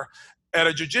seminar at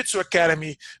a jiu-jitsu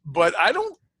academy, but I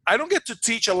don't get to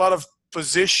teach a lot of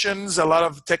positions, a lot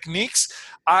of techniques.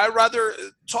 I rather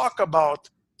talk about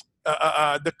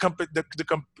the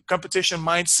competition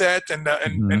mindset and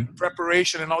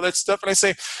preparation and all that stuff. And I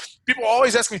say, people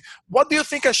always ask me, what do you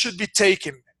think I should be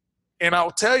taking? And I'll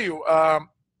tell you,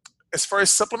 as far as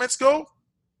supplements go,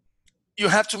 you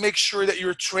have to make sure that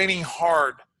you're training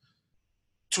hard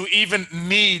to even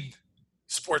need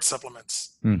sports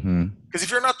supplements. Because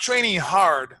if you're not training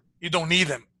hard, you don't need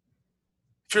them.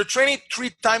 If you're training 3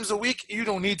 times a week, you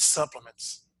don't need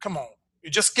supplements. Come on, you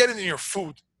just get it in your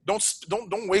food.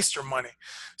 Don't waste your money.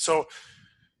 So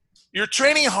you're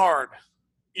training hard,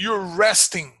 you're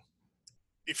resting.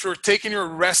 If you're taking your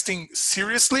resting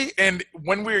seriously, and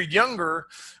when we're younger,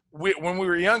 we don't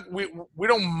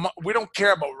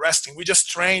care about resting. We just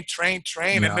train,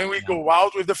 and then we go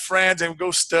out with the friends and we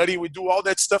go study. We do all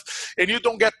that stuff, and you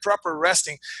don't get proper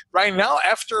resting. Right now,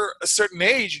 after a certain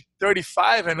age,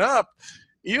 35 and up,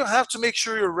 you have to make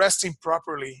sure you're resting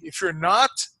properly. If you're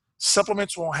not,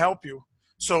 supplements won't help you.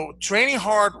 So training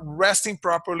hard, resting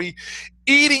properly,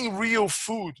 eating real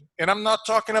food. And I'm not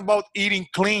talking about eating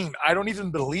clean. I don't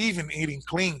even believe in eating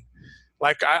clean.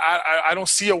 Like, I don't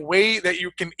see a way that you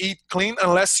can eat clean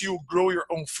unless you grow your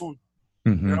own food.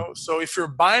 You know? So if you're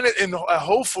buying it in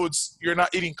Whole Foods, you're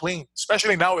not eating clean,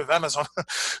 especially now with Amazon.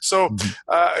 So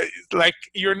like,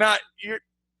 we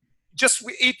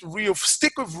eat real,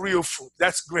 stick with real food.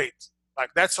 That's great.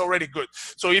 Like, that's already good.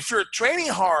 So if you're training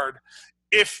hard,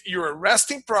 if you're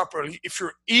resting properly, if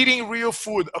you're eating real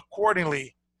food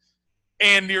accordingly,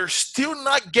 and you're still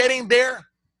not getting there,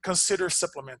 consider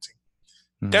supplementing.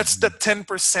 That's the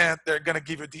 10% they're going to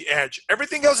give you the edge.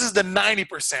 Everything else is the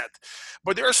 90%.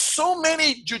 But there are so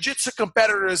many jiu-jitsu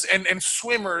competitors and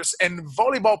swimmers and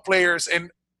volleyball players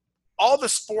and all the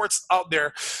sports out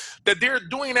there that they're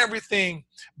doing everything,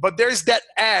 but there's that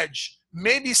edge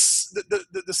maybe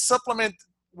the supplement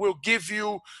will give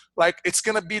you, like, it's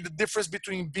going to be the difference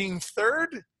between being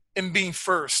third and being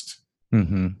first.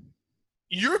 Mm-hmm.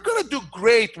 You're going to do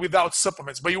great without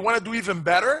supplements, but you want to do even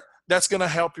better. That's going to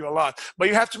help you a lot. But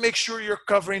you have to make sure you're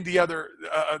covering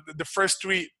the first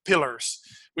three pillars,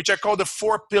 which I call the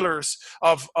four pillars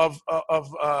of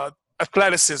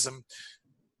athleticism: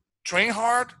 train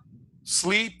hard,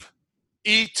 sleep,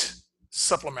 eat,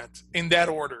 supplement, in that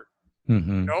order.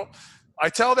 Mm-hmm. I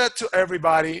tell that to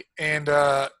everybody, and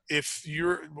if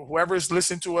whoever is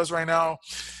listening to us right now,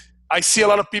 I see a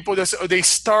lot of people that they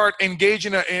start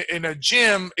engaging in a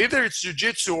gym, either it's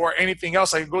jiu-jitsu or anything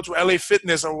else. I go to LA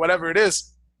Fitness or whatever it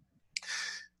is.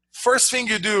 First thing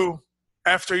you do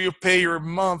after you pay your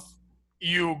month,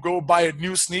 you go buy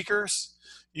new sneakers,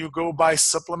 you go buy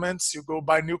supplements, you go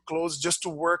buy new clothes just to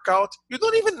work out. You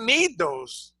don't even need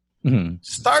those. Mm-hmm.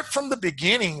 Start from the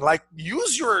beginning. Like,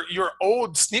 use your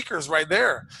old sneakers right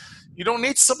there. You don't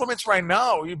need supplements right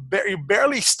now. You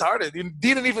barely started. You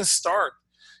didn't even start.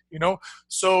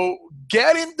 So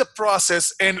get in the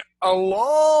process, and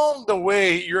along the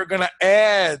way, you're going to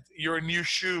add your new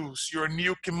shoes, your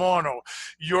new kimono,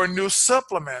 your new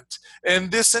supplement, and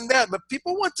this and that. But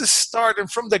people want to start, and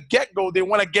from the get-go, they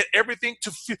want to get everything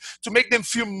to make them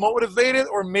feel motivated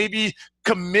or maybe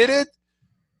committed.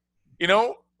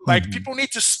 Like, people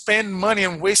need to spend money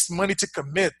and waste money to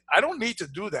commit. I don't need to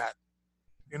do that.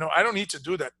 I don't need to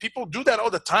do that. People do that all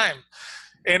the time.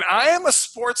 And I am a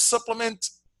sports supplement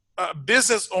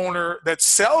business owner that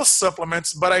sells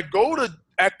supplements, but I go to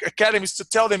academies to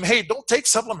tell them, hey, don't take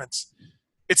supplements.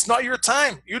 It's not your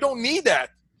time. You don't need that.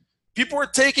 People are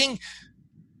taking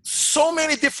so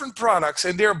many different products,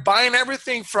 and they're buying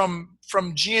everything from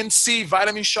GNC,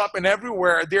 Vitamin Shop, and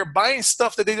everywhere. They're buying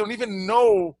stuff that they don't even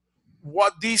know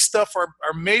what these stuff are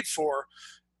made for,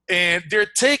 and they're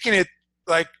taking it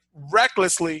like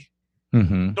recklessly.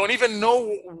 Mm-hmm. Don't even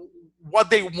know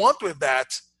what they want with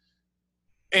that.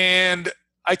 And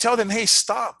I tell them, hey,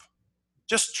 stop.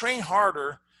 Just train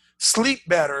harder, sleep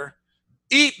better,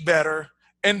 eat better,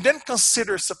 and then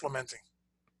consider supplementing.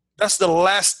 That's the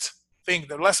last thing,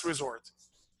 the last resort.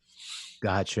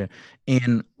 Gotcha.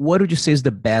 And what would you say is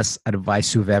the best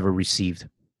advice you've ever received?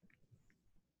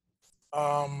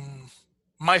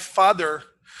 My father,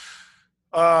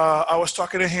 I was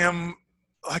talking to him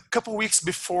a couple weeks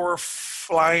before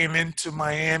flying into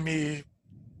Miami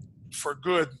for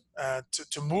good,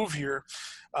 to move here.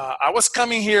 I was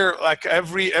coming here like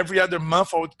every other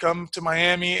month. I would come to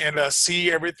Miami and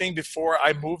see everything before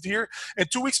I moved here. And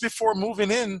 2 weeks before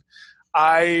moving in,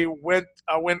 I went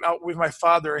out with my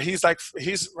father. He's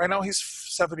right now he's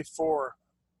 74.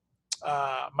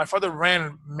 My father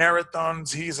ran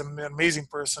marathons. He's an amazing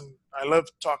person. I love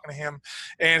talking to him.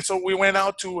 And so we went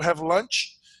out to have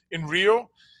lunch in Rio,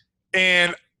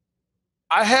 and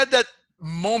I had that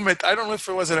moment. I don't know if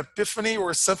it was an epiphany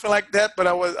or something like that, but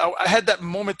I had that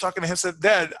moment talking to him. Said,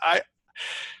 Dad,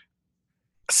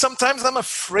 sometimes I'm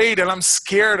afraid and I'm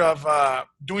scared of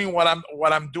doing what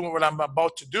I'm doing, what I'm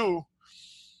about to do.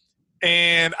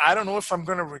 And I don't know if I'm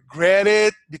going to regret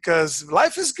it, because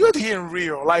life is good here in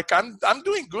Rio. Like, I'm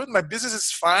doing good. My business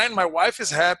is fine. My wife is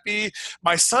happy.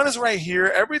 My son is right here.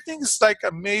 Everything's like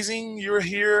amazing. You're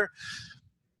here.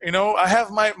 I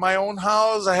have my own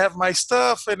house. I have my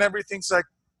stuff, and everything's like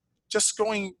just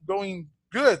going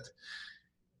good.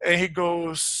 And he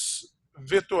goes,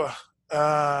 Viktor,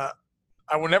 I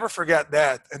will never forget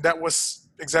that. And that was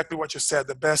exactly what you said.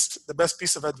 The best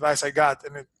piece of advice I got,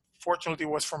 and it fortunately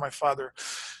was from my father.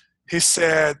 He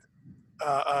said,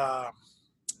 how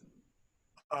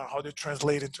do you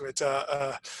translate into it?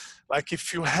 Like,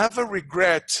 if you have a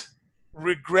regret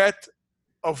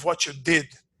of what you did,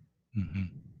 Mm-hmm.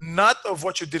 not of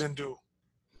what you didn't do.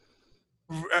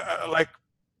 Like,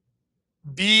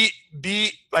 be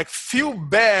like, feel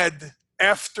bad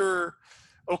after,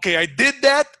 okay, I did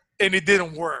that and it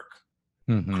didn't work.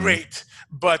 Mm-hmm. Great.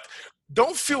 But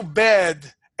don't feel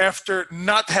bad after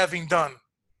not having done.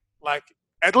 Like,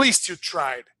 at least you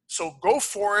tried. So go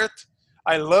for it.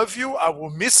 I love you. I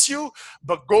will miss you,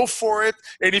 but go for it.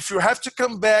 And if you have to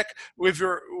come back with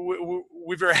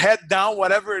your head down,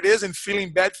 whatever it is, and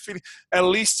feeling bad, at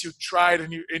least you tried,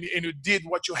 and you did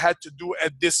what you had to do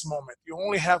at this moment. You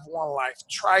only have one life.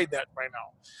 Try that right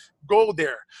now. Go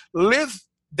there. Live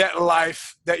that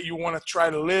life that you want to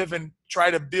try to live, and try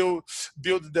to build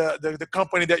the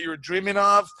company that you're dreaming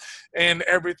of, and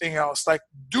everything else. Like,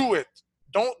 do it.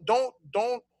 Don't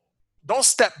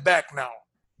step back now.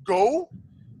 Go,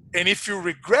 and if you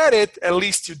regret it, at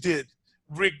least you did.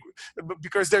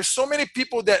 Because there's so many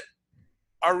people that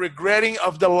are regretting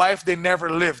of the life they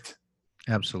never lived.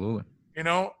 Absolutely.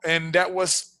 and that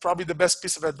was probably the best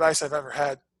piece of advice I've ever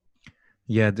had.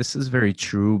 Yeah, this is very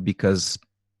true because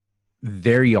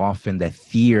very often the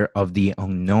fear of the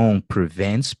unknown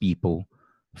prevents people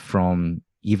from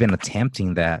even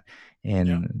attempting that. Yeah.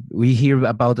 And we hear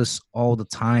about this all the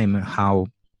time, how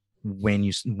when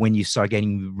you start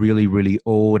getting really, really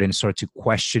old and start to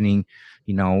questioning,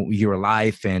 your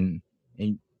life, and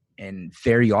and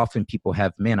very often people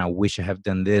have, man, I wish I have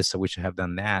done this, I wish I have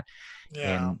done that.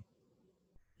 Yeah. And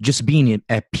just being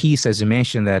at peace, as you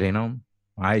mentioned, that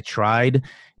I tried,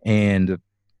 and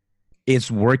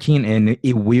it's working, and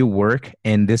it will work,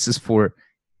 and this is for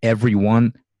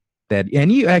everyone.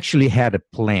 And you actually had a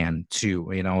plan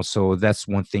too, so that's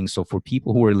one thing. So for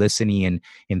people who are listening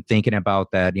and thinking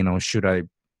about that, should I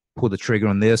pull the trigger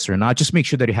on this or not, just make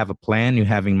sure that you have a plan you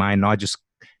have in mind, not just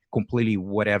completely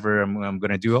whatever I'm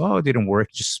gonna do. Oh, it didn't work.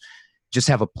 Just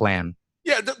have a plan.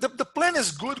 Yeah, the plan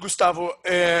is good, Gustavo.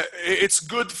 It's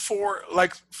good for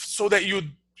so that you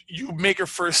make your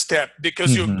first step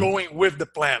because you're Mm-hmm. going with the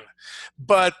plan.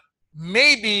 But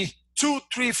maybe 2,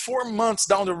 3, 4 months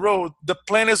down the road, the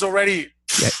plan is already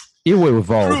Yeah, it will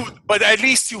evolve. screwed. But at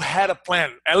least you had a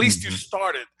plan. At least you Mm-hmm.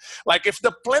 started. Like if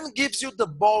the plan gives you the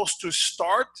balls to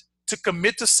start, to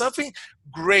commit to something,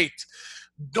 great.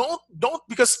 Don't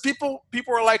because people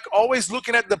are like always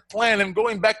looking at the plan and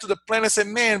going back to the plan and say,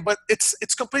 man, but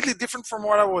it's completely different from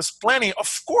what I was planning.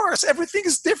 Of course, everything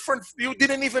is different. You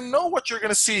didn't even know what you're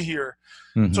gonna see here.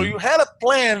 So Mm-hmm. you had a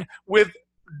plan with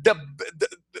the,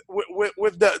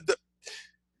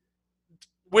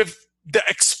 with the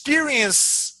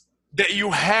experience that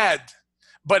you had,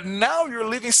 but now you're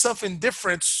living something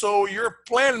different. So your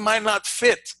plan might not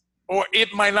fit, or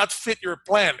it might not fit your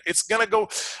plan. It's gonna go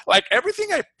like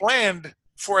everything I planned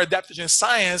for adaptogen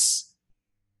science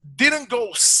didn't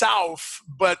go south,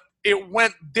 but it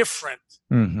went different.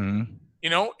 Mm-hmm.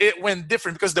 It went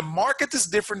different because the market is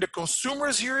different, the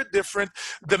consumers here are different,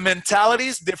 the mentality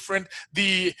is different,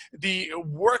 the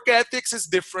work ethics is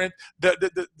different,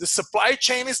 the supply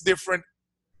chain is different,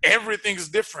 everything is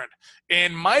different.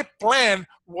 And my plan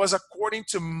was according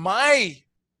to my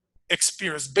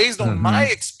experience, based on my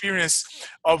Mm-hmm. experience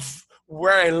of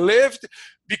where I lived,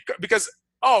 because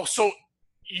so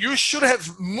you should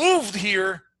have moved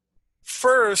here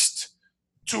first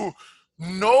to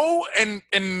know and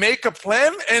make a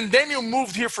plan, and then you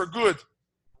moved here for good.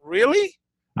 Really?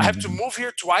 I have to Mm-hmm. move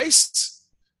here twice?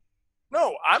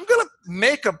 No, I'm gonna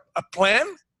make a plan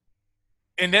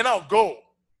and then I'll go.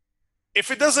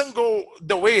 If it doesn't go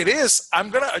the way it is,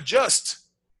 I'm gonna adjust.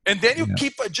 And then you Yeah.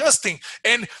 keep adjusting.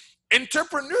 And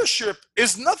entrepreneurship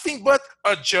is nothing but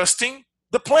adjusting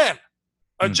the plan.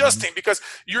 Mm-hmm. Adjusting, because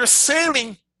you're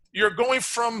sailing, you're going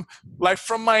from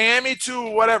Miami to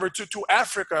whatever to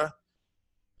Africa.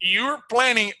 You're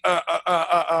planning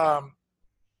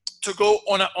to go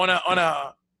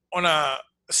on a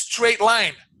straight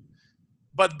line,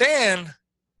 but then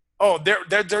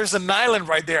there's an island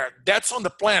right there. That's on the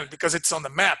plan because it's on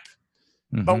the map.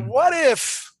 But Mm-hmm.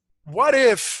 what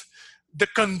if the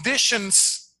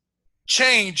conditions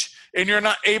change and you're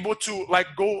not able to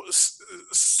go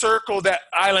circle that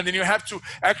island, and you have to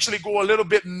actually go a little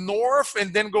bit north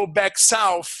and then go back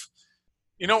south?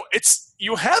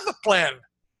 You have a plan,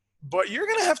 but you're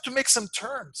gonna have to make some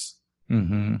turns.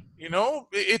 Mm-hmm.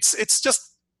 It's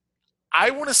just,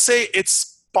 I want to say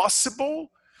it's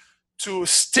possible to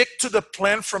stick to the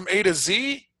plan from A to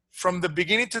Z, from the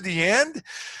beginning to the end.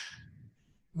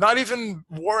 Not even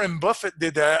Warren Buffett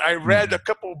did that. I read a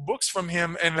couple of books from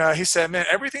him, and he said, "Man,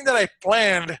 everything that I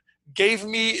planned gave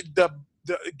me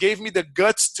the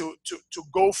guts to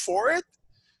go for it.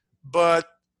 But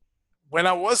when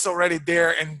I was already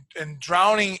there and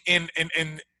drowning in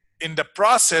the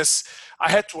process, I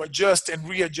had to adjust and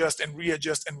readjust and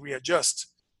readjust and readjust.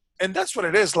 And that's what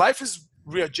it is. Life is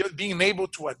readjust, being able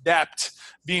to adapt,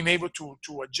 being able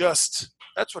to adjust.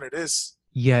 That's what it is."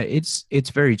 Yeah, it's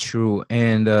very true.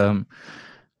 And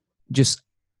just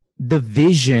the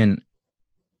vision,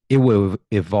 it will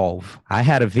evolve. I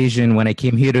had a vision when I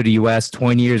came here to the US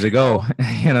 20 years ago.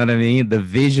 You know what I mean? The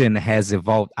vision has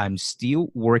evolved. I'm still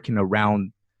working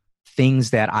around things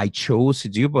that I chose to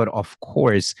do, but of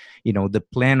course, the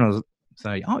plan was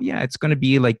like, oh yeah, it's going to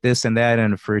be like this and that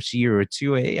in the first year or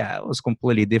two. Yeah, it was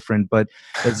completely different. But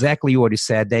exactly what you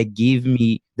said, that gave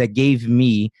me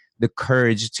the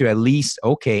courage to at least,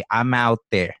 okay, I'm out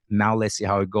there now. Let's see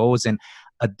how it goes. And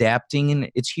adapting,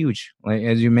 and it's huge. Like,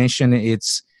 as you mentioned,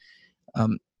 it's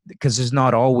because it's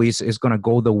not always it's going to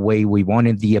go the way we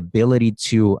wanted. The ability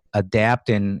to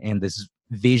adapt, and this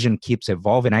vision keeps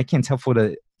evolving. I can tell for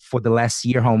the last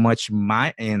year how much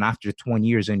and after 20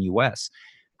 years in US,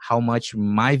 how much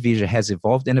my vision has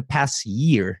evolved in the past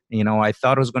year. I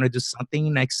thought I was going to do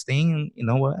something, next thing, you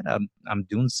know what, I'm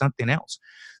doing something else.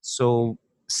 So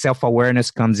self-awareness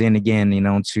comes in again,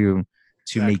 to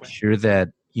make Exactly. sure that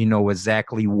you know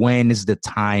exactly when is the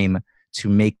time to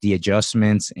make the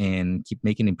adjustments and keep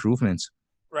making improvements.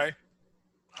 Right.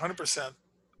 100%.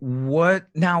 What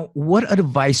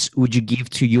advice would you give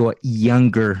to your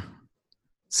younger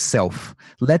self?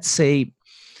 Let's say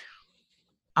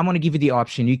I'm going to give you the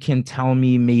option. You can tell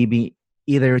me maybe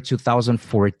either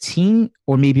 2014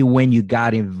 or maybe when you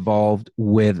got involved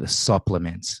with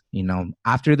supplements.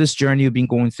 After this journey you've been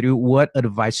going through, what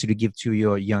advice should you give to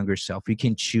your younger self? You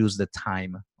can choose the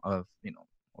time of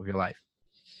your life.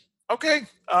 Okay.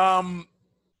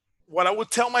 What I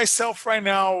would tell myself right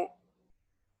now,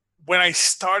 when I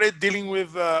started dealing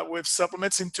with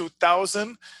supplements in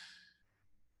 2000,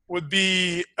 would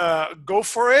be go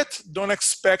for it. Don't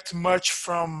expect much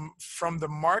from the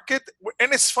market.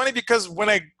 And it's funny because when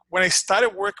I started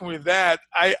working with that,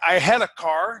 I had a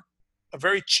car, a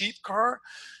very cheap car,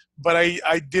 but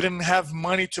I didn't have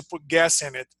money to put gas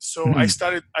in it. So I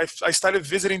started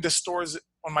visiting the stores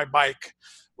on my bike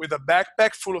with a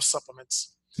backpack full of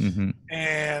supplements.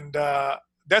 And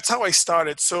that's how I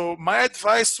started. So my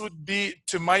advice would be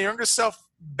to my younger self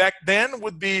back then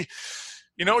would be,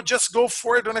 just go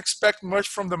for it. Don't expect much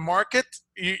from the market.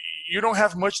 You don't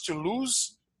have much to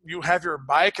lose. You have your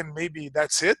bike and maybe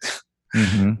that's it.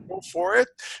 Go for it.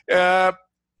 That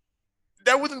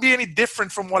wouldn't be any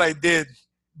different from what I did.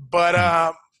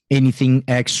 But anything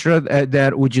extra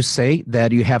that would you say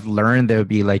that you have learned that would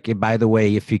be like, by the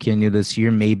way, if you can do this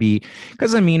here, maybe,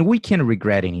 because we can't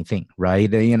regret anything,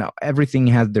 right? Everything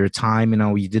has their time.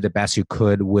 You did the best you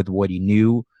could with what you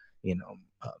knew,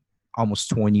 almost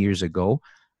 20 years ago.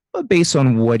 But based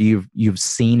on what you've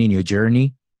seen in your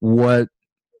journey, what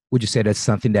would you say that's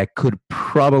something that could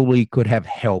have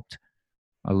helped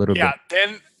a little bit? Yeah,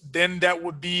 then that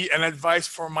would be an advice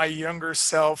for my younger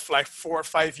self, like 4 or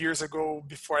 5 years ago,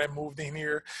 before I moved in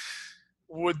here,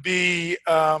 would be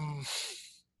the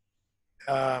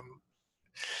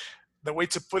way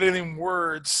to put it in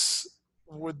words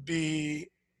would be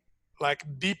like,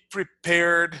 be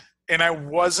prepared. And I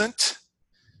wasn't.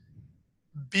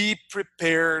 Be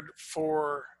prepared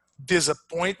for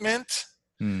disappointment.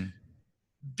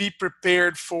 Be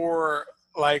prepared for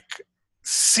like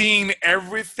seeing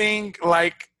everything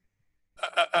like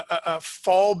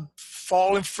fall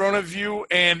in front of you,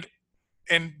 and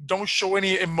don't show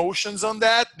any emotions on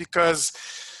that, because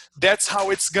that's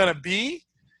how it's gonna be.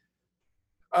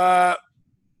 I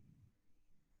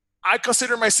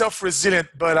consider myself resilient,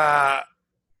 but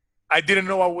I didn't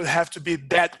know I would have to be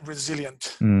that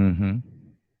resilient.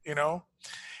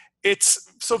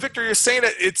 It's so, Victor, you're saying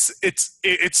that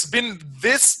it's been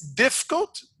this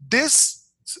difficult, this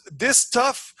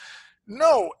tough.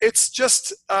 No, it's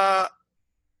just I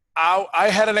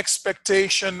had an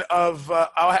expectation of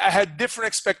I had different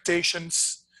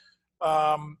expectations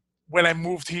when I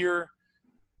moved here,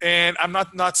 and I'm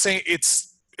not saying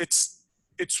it's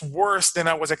worse than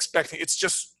I was expecting. It's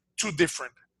just too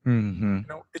different.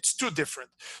 It's too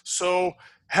different. So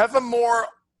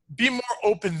be more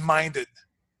open-minded.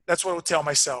 That's what I would tell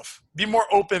myself. Be more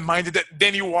open-minded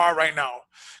than you are right now,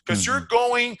 because you're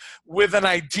going with an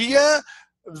idea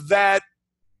that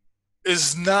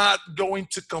is not going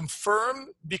to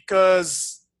confirm,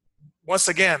 because once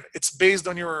again, it's based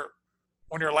on your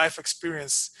life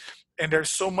experience, and there's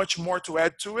so much more to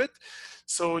add to it.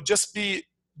 So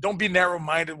don't be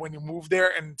narrow-minded when you move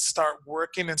there, and start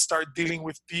working and start dealing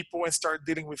with people and start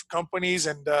dealing with companies,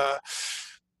 and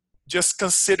just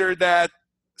consider that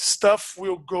stuff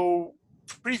will go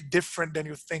pretty different than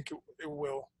you think it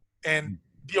will, and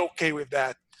be okay with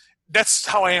that. That's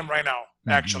how I am right now,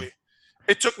 actually.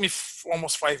 It took me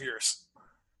almost 5 years.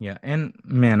 Yeah, and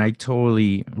man, I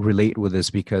totally relate with this,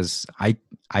 because I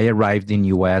arrived in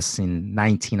US in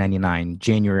 1999,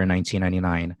 January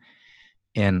 1999.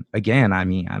 And again,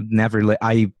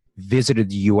 I visited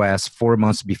the US 4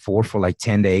 months before for like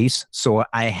 10 days. So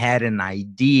I had an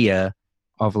idea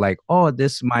of like, oh,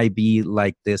 this might be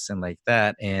like this and like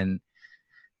that. And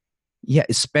yeah,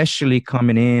 especially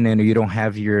coming in and you don't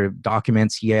have your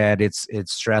documents yet, it's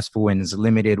stressful and it's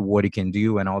limited what you can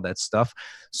do and all that stuff.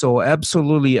 So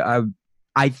absolutely,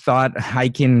 I thought, I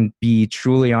can be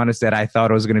truly honest, that I thought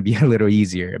it was going to be a little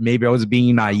easier. Maybe I was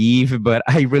being naive, but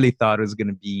I really thought it was going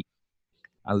to be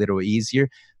a little easier.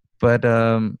 But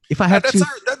if I have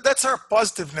that's that's our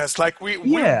positiveness. Like we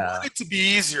want Yeah. it to be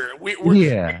easier. We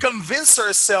Yeah. convince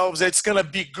ourselves that it's gonna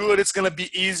be good, it's gonna be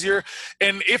easier.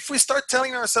 And if we start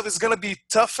telling ourselves it's gonna be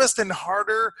toughest and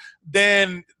harder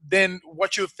than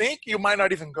what you think, you might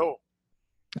not even go.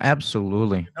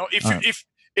 Absolutely. You know, if you Uh,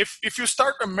 if you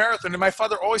start a marathon, and my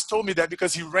father always told me that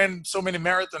because he ran so many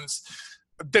marathons,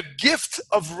 the gift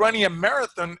of running a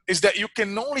marathon is that you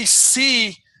can only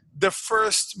see the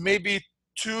first maybe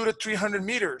 200 to 300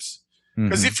 meters.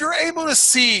 Because mhm. if you're able to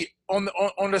see on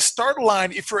the start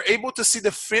line, if you're able to see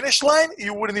the finish line,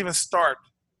 you wouldn't even start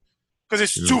because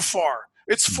it's True. too far.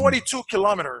 It's Mhm. 42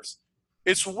 kilometers.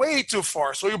 It's way too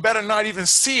far. So you better not even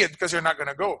see it because you're not going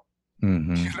to go.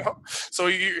 Mhm. You know, so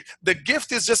the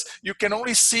gift is just you can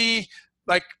only see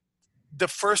like the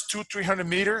first 200 to 300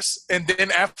 meters, and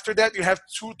then after that you have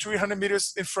 200 to 300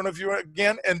 meters in front of you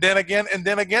again, and then again, and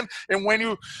then again. And when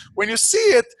you see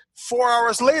it 4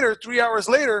 hours later, 3 hours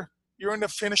later, you're in the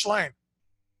finish line.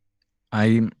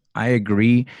 I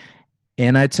agree.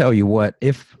 And I tell you what,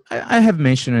 if I have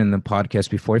mentioned in the podcast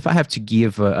before, if I have to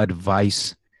give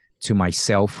advice to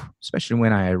myself, especially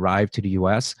when I arrived to the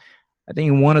US, I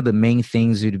think one of the main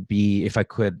things would be if I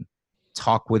could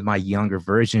talk with my younger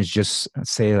versions, just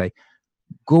say like,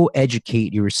 go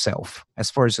educate yourself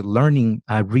as far as learning,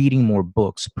 reading more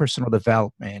books, personal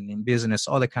development in business,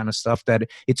 all that kind of stuff. That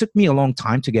it took me a long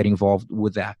time to get involved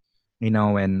with that,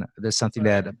 and there's something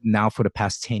that Right. now for the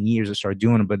past 10 years I started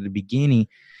doing. But at the beginning,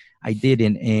 I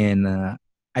didn't. And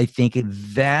I think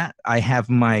that I have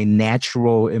my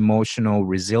natural emotional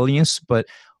resilience. But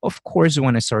of course,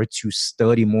 when I started to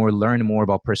study more, learn more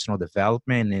about personal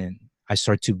development, and I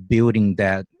start to building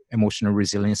that emotional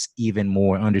resilience even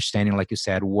more, understanding, like you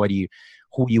said,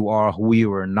 who you are, who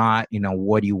you are not,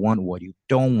 what you want, what you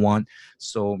don't want.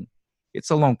 So it's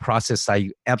a long process. I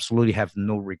absolutely have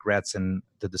no regrets in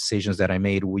the decisions that I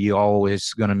made. We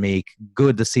always gonna make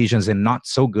good decisions and not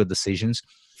so good decisions,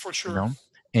 For you sure. know.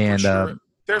 For And sure.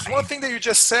 There's one I, thing that you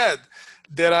just said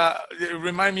that it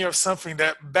remind me of something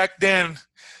that back then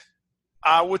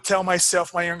I would tell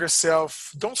myself, my younger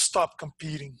self, don't stop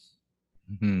competing.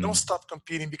 Don't mhm, stop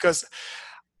competing because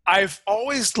I've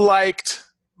always liked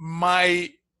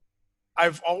my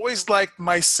I've always liked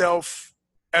myself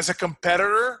as a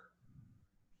competitor.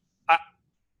 I,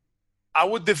 I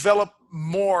would develop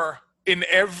more in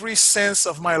every sense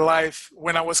of my life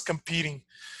when I was competing.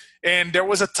 And there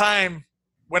was a time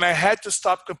when I had to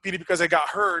stop competing because I got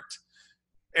hurt.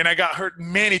 And I got hurt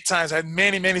many times. I had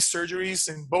many, many surgeries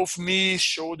in both knees,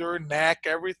 shoulder, neck,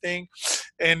 everything.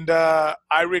 And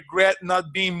I regret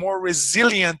not being more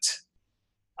resilient.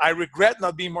 I regret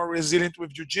not being more resilient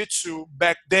with jiu-jitsu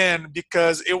back then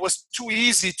because it was too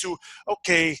easy to,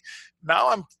 okay, now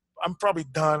I'm probably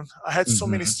done. I had so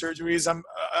many mhm, surgeries.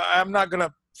 I'm not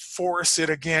gonna force it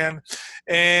again.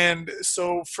 And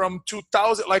so from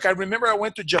 2000, like I remember I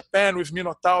went to Japan with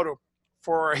Minotauro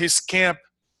for his camp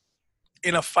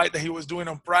in a fight that he was doing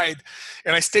on Pride,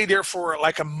 and I stayed there for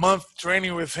like a month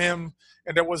training with him.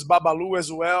 And there was Babalu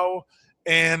as well,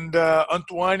 and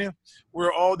Antoine. We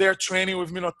were all there training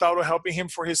with Minotauro, helping him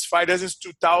for his fight. This is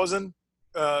 2000,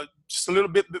 just a little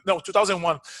bit. No,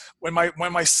 2001, when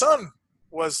my son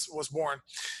was born,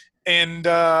 and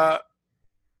I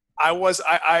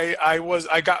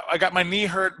got my knee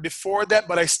hurt before that,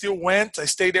 but I still went. I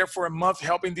stayed there for a month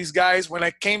helping these guys. When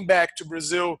I came back to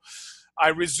Brazil, I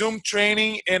resumed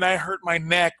training and I hurt my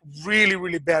neck really,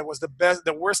 really bad. It was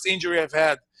the worst injury I've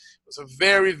had. It was a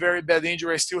very, very bad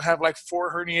injury. I still have like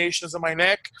 4 herniations on my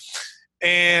neck.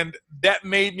 And that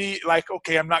made me like,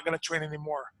 okay, I'm not going to train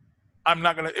anymore.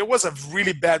 It was a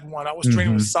really bad one. I was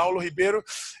training with mhm, Saulo Ribeiro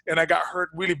and I got hurt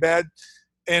really bad.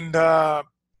 And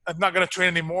I'm not going to train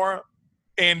anymore.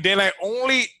 And then I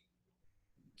only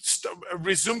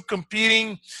resumed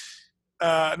competing,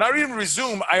 not even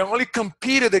resume. I only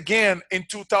competed again in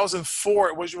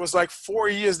 2004, which was like 4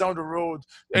 years down the road,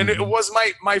 and it mhm, was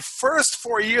my first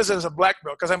 4 years as a black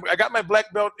belt because I got my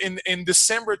black belt in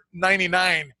December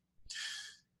 '99,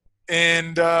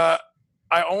 and I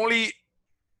only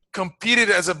competed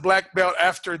as a black belt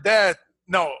after that.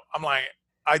 No, I'm lying.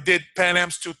 I did Pan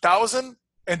Am's 2000,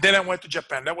 and then I went to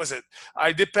Japan. That was it.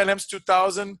 I did Pan Am's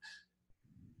 2000.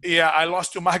 Yeah, I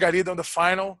lost to Margarida on the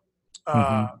final.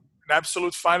 Uh, mhm. an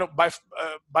absolute final.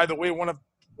 By the way, one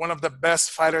of the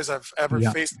best fighters I've ever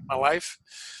Yeah. faced in my life,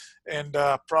 and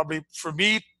probably for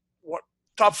me,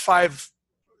 top five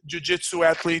jiu-jitsu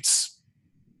athletes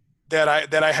that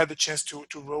I had the chance to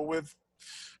roll with,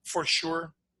 for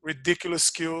sure. Ridiculous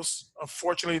skills.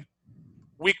 Unfortunately,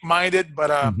 weak-minded, but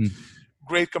Mhm,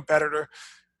 great competitor.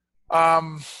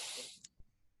 Um,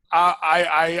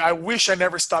 I wish I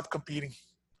never stopped competing.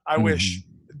 I mhm. wish.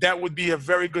 that would be a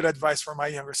very good advice for my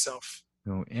younger self.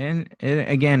 And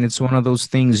again, it's one of those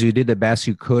things, you did the best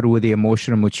you could with the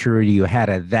emotional maturity you had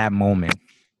at that moment,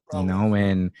 Probably.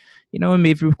 and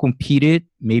maybe if you competed,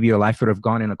 maybe your life would have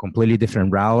gone in a completely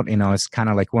different route. It's kind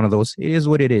of like one of those, it is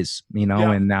what it is,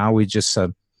 Yeah. and now we just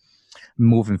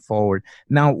moving forward.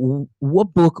 Now,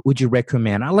 what book would you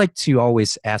recommend? I like to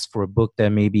always ask for a book that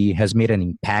maybe has made an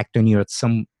impact on you at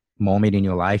some moment in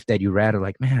your life that you read,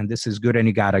 like, man, this is good, and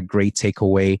you got a great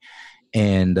takeaway.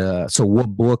 And so what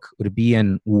book would it be,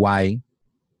 and why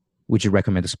would you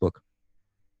recommend this book?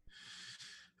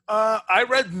 I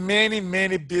read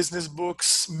many business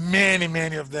books,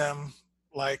 many of them,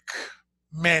 like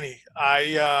many.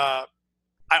 I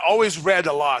always read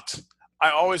a lot.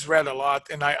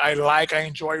 And I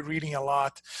enjoy reading a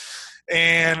lot.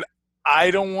 And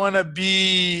I don't want to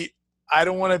be, I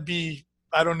don't want to be,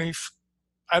 I don't know if,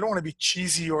 I don't want to be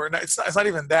cheesy, or it's not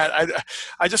even that.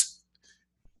 I just,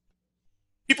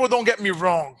 people don't get me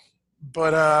wrong,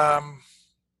 but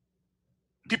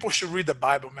people should read the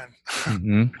Bible, man.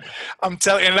 Mm-hmm. I'm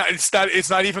telling you, and it's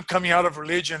not even coming out of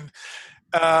religion.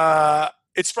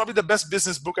 It's probably the best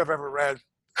business book I've ever read.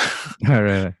 All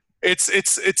right.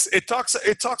 It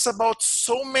talks about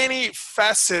so many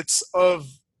facets of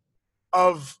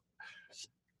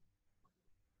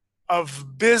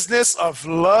business, of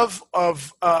love,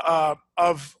 of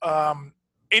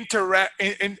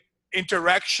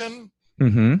interaction.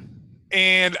 Mm-hmm.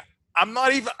 And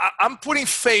I'm putting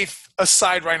faith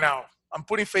aside right now. I'm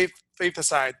putting faith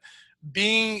aside.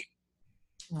 Being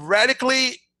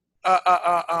radically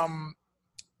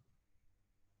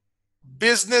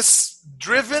business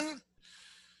driven.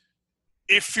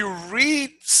 If you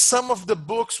read some of the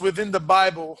books within the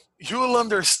Bible, you'll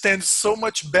understand so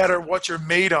much better what you're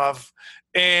made of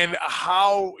and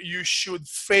how you should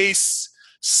face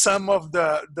some of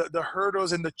the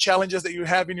hurdles and the challenges that you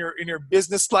have in your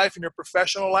business life, in your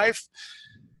professional life.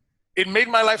 It made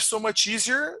my life so much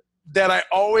easier that I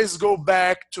always go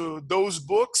back to those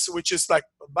books, which is like,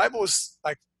 the Bible is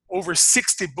like over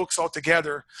 60 books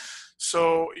altogether.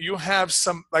 So you have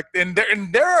some, like, and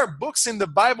there are books in the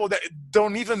Bible that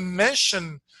don't even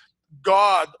mention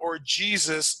God or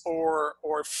Jesus or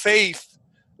faith.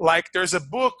 Like, there's a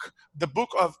book, the book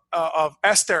of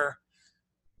Esther.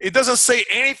 It doesn't say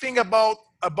anything about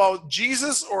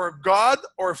Jesus or God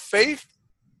or faith,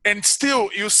 and still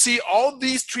you see all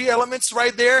these three elements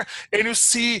right there, and you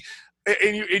see,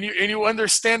 and you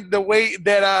understand the way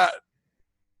that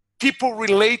people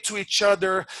relate to each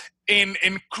other in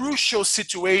crucial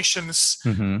situations.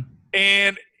 Mm-hmm.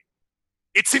 And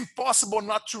it's impossible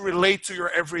not to relate to your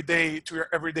everyday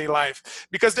life,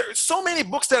 because there are so many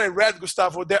books that I read,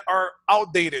 Gustavo, that are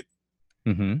outdated.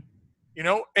 Mm-hmm.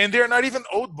 And they're not even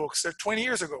old books. They're 20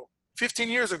 years ago, 15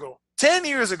 years ago, 10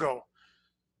 years ago,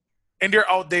 and they're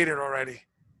outdated already.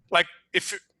 Like,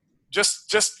 if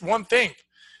just one thing,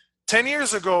 10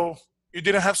 years ago, you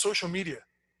didn't have social media.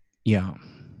 Yeah.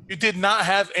 You did not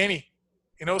have any.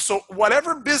 So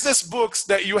whatever business books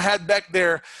that you had back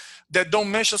there that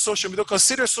don't mention social media,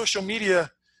 consider social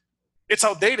media, it's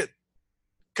outdated.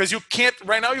 Because you can't,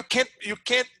 right now,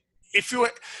 if you,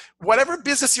 whatever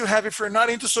business you have, if you're not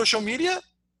into social media,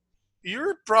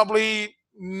 you're probably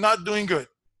not doing good.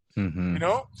 Mm-hmm.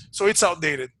 So it's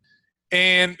outdated.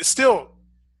 And still,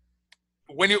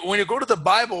 when you go to the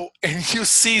Bible and you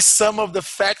see some of the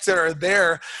facts that are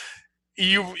there,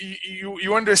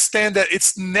 you understand that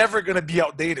it's never going to be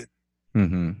outdated.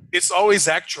 Mm-hmm. It's always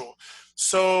actual.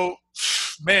 So,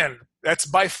 man, that's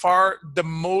by far the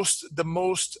most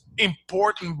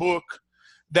important book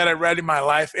that I read in my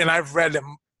life. And I read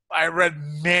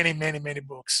many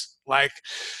books, like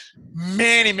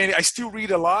many. I still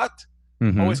read a lot.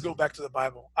 Mm-hmm. Always go back to the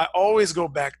Bible. I always go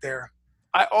back there.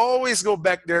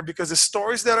 Because the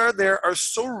stories that are there are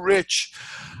so rich,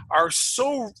 are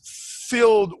so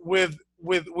filled with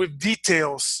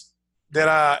details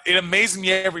that it amazes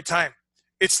me every time.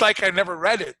 It's like I never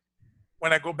read it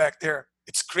when I go back there.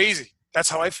 It's crazy. That's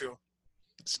how I feel.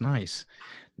 It's nice.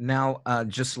 Now,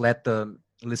 just let the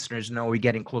listeners know we're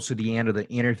getting close to the end of the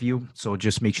interview, so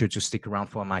just make sure to stick around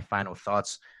for my final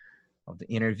thoughts of the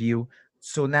interview.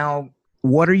 So now,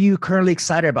 what are you currently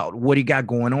excited about? What do you got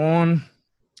going on?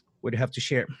 What do you have to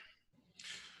share?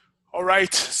 All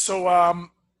right. So,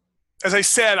 as I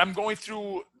said, I'm going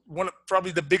through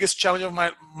probably the biggest challenge of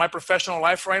my professional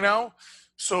life right now.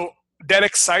 So that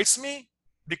excites me,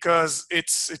 because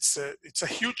it's a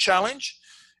huge challenge,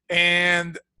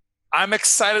 and I'm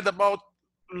excited about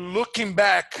looking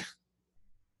back,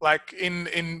 like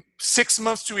in 6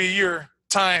 months to a year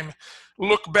time,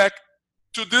 look back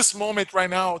to this moment right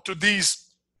now, to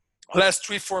these last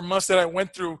 3-4 months that I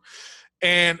went through,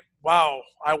 and wow,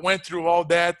 I went through all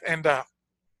that, and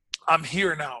I'm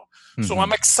here now. So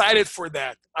I'm excited for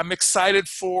that. I'm excited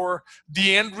for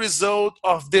the end result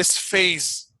of this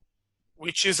phase,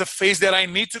 which is a phase that I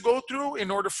need to go through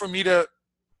in order for me to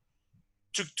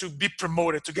be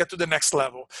promoted, to get to the next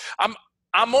level.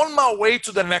 I'm on my way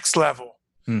to the next level.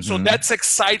 So that's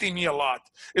exciting me a lot.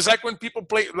 It's like when people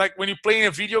play, like when you play in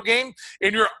a video game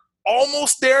and you're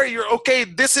almost there, you're okay,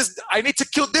 I need to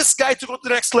kill this guy to go to the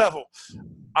next level.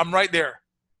 I'm right there.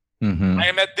 I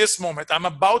am at this moment. I'm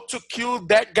about to kill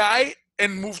that guy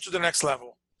and move to the next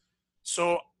level.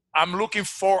 So I'm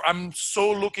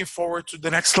so looking forward to the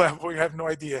next level. You have no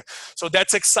idea. So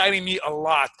that's exciting me a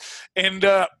lot. And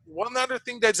one other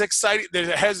thing that's exciting,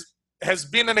 that has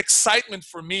been an excitement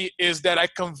for me, is that I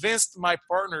convinced my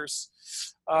partners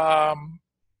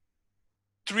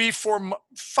 3, 4,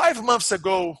 5 months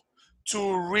ago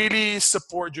to really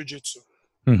support jiu-jitsu.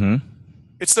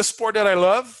 It's the sport that I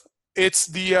love. It's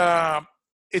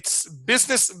it's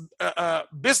business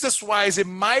wise, it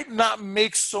might not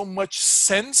make so much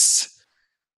sense,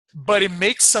 but it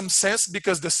makes some sense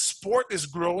because the sport is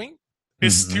growing,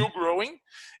 is still growing,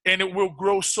 and it will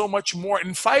grow so much more.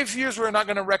 In 5 years, we're not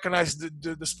going to recognize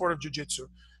the sport of jiu-jitsu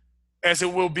as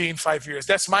it will be in 5 years.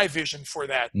 That's my vision for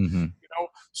that.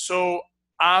 So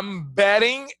I'm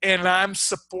betting and I'm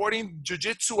supporting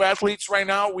jiu-jitsu athletes right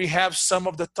now. We have some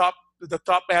of the top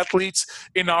athletes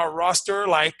in our roster,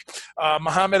 like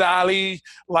Muhammad Ali,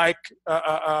 like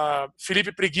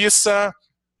Felipe Preguiça,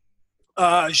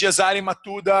 Cesare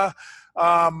Matuda.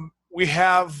 We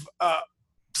have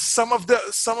some of the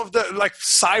like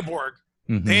Cyborg.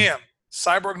 Damn,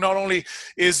 Cyborg not only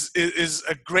is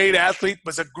a great athlete,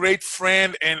 but is a great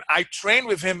friend, and I train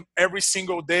with him every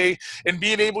single day. And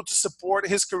being able to support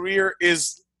his career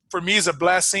for me is a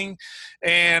blessing.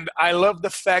 And I love the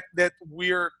fact that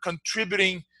we're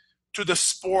contributing to the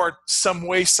sport some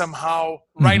way, somehow.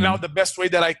 Right now, the best way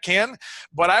that I can,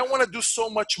 but I want to do so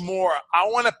much more. I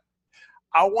want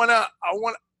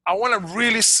to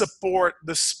really support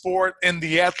the sport and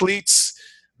the athletes,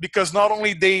 because not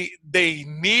only they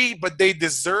need, but they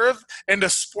deserve, and the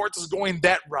sport is going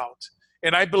that route.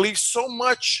 And I believe so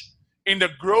much in the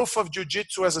growth of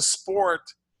jiu-jitsu as a sport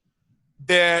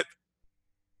that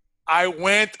I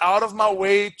went out of my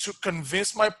way to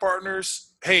convince my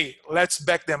partners, hey, let's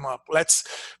back them up. Let's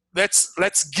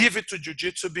give it to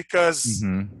jiu-jitsu, because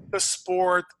the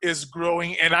sport is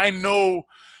growing. And I know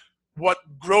what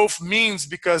growth means,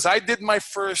 because I did my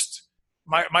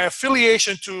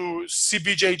affiliation to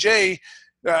CBJJ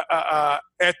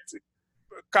at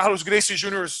Carlos Gracie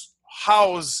Jr.'s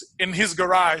house in his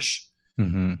garage,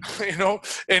 and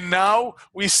now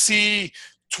we see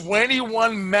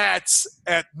 21 mats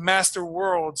at Master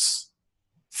Worlds,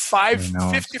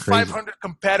 5,500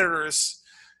 competitors,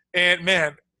 and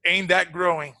man, ain't that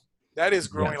growing? That is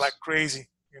growing like crazy,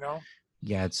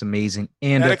 Yeah, it's amazing.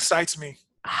 And that excites me.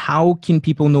 How can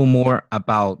people know more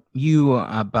about you,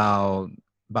 about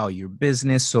your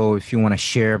business? So if you want to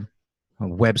share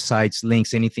websites,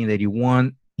 links, anything that you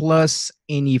want, plus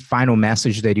any final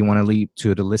message that you want to leave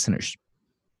to the listeners.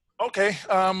 Okay.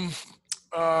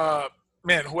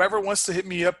 Man, whoever wants to hit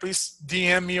me up, please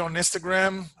DM me on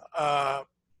Instagram.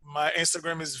 My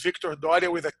Instagram is Viktor Doria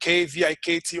with a K,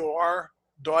 Viktor,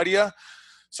 Doria.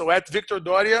 So at Viktor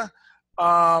Doria.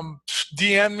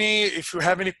 DM me if you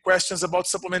have any questions about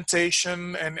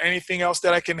supplementation and anything else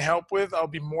that I can help with. I'll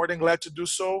be more than glad to do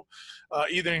so,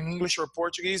 either in English or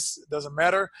Portuguese. It doesn't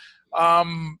matter.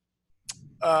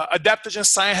 Adaptogen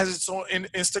Science has its own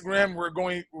Instagram.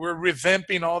 We're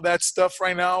revamping all that stuff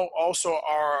right now. Also,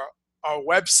 our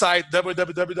website,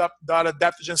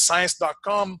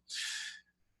 www.adaptogenscience.com.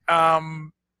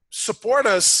 Support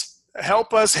us,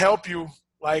 help you.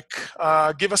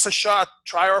 Give us a shot,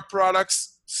 try our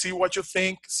products, see what you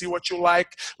think, see what you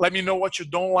like. Let me know what you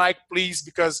don't like, please,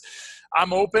 because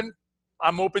I'm open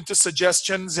to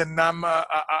suggestions, and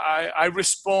I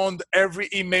respond every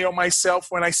email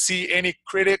myself. When I see any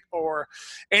critic or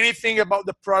anything about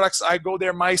the products, I go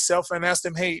there myself and ask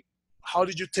them, hey, how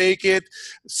did you take it?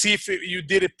 See if you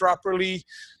did it properly.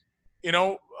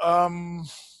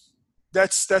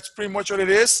 That's pretty much what it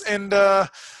is. And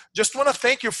just want to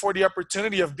thank you for the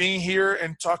opportunity of being here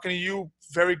and talking to you.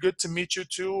 Very good to meet you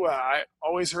too. I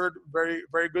always heard very,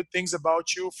 very good things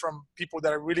about you from people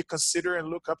that I really consider and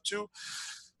look up to.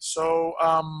 So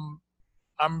I'm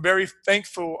very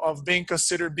thankful of being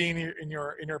considered being here in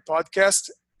your podcast.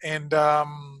 And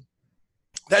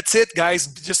that's it, guys.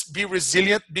 Just be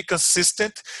resilient, be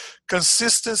consistent.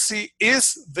 Consistency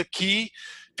is the key.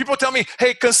 People tell me,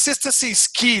 hey, consistency is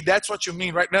key. That's what you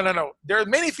mean, right? No. There are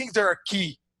many things that are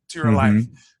key to your life.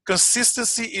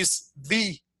 Consistency is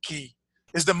the key,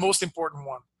 is the most important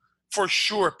one. For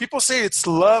sure. People say it's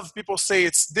love. People say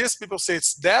it's this. People say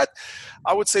it's that.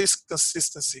 I would say it's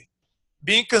consistency.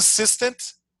 Being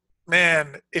consistent,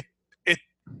 man, it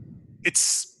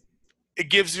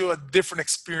gives you a different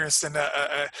experience and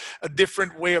a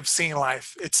different way of seeing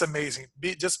life. It's amazing.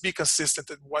 Just be consistent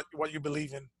at what you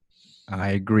believe in.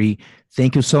 I agree.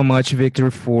 Thank you so much,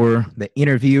 Victor, for the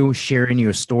interview, sharing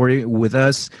your story with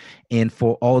us. And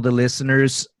for all the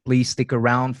listeners, please stick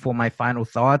around for my final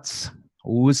thoughts.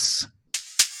 Us.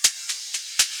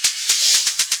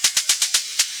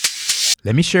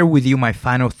 Let me share with you my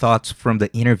final thoughts from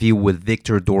the interview with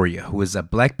Victor Doria, who is a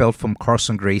black belt from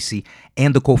Carson Gracie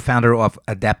and the co-founder of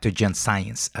Adaptogen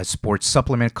Science, a sports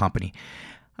supplement company.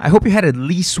 I hope you had at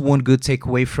least one good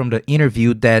takeaway from the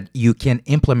interview that you can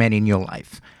implement in your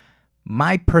life.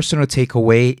 My personal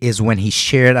takeaway is when he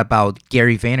shared about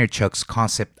Gary Vaynerchuk's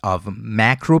concept of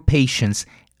macro patience,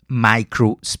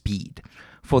 micro speed.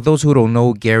 For those who don't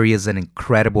know, Gary is an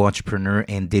incredible entrepreneur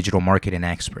and digital marketing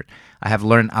expert. I have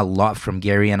learned a lot from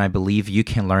Gary, and I believe you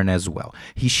can learn as well.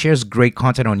 He shares great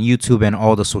content on YouTube and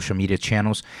all the social media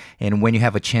channels. And when you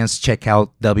have a chance, check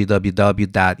out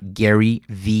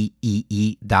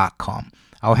www.garyvee.com.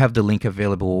 I'll have the link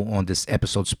available on this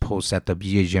episode's post at the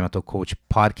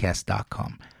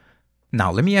bjjmentalcoachpodcast.com.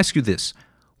 Now, let me ask you this.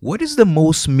 What is the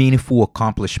most meaningful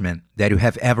accomplishment that you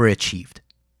have ever achieved?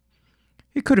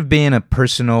 It could have been a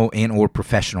personal and or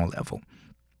professional level.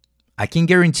 I can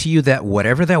guarantee you that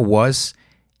whatever that was,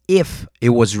 if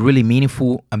it was really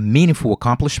meaningful, a meaningful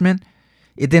accomplishment,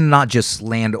 it did not just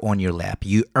land on your lap.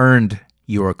 You earned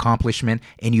your accomplishment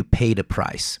and you paid the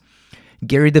price.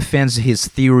 Gary defends his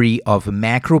theory of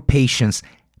macro patience,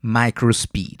 micro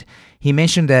speed. He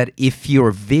mentioned that if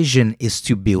your vision is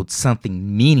to build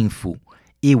something meaningful,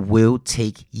 it will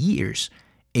take years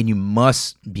and you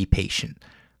must be patient.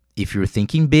 If you're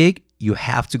thinking big, you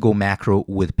have to go macro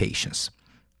with patience.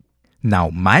 Now,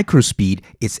 micro speed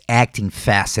is acting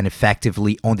fast and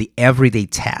effectively on the everyday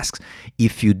tasks.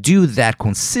 If you do that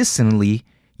consistently,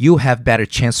 you'll have better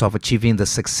chance of achieving the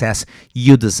success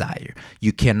you desire.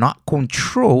 You cannot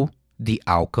control the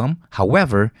outcome.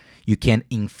 However, you can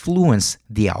influence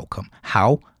the outcome.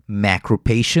 How? Macro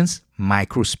patience,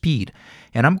 micro speed.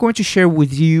 And I'm going to share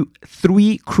with you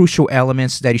 3 crucial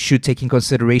elements that you should take in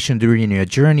consideration during your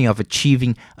journey of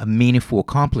achieving a meaningful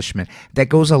accomplishment that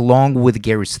goes along with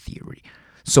Gary's theory.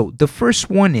 So the first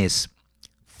one is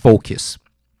focus.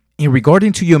 In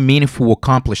regarding to your meaningful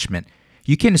accomplishment,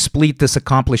 you can split this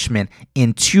accomplishment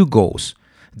in 2 goals,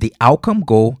 the outcome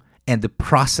goal and the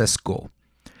process goal.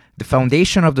 The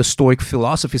foundation of the Stoic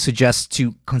philosophy suggests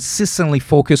to consistently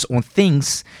focus on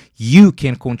things you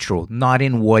can control, not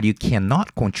in what you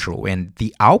cannot control. And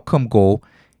the outcome goal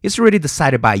is already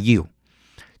decided by you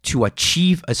to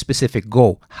achieve a specific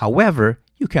goal. However,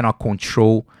 you cannot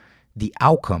control the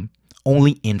outcome,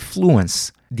 only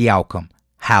influence the outcome.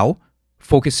 How?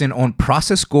 Focusing on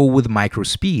process goal with micro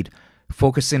speed,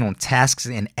 focusing on tasks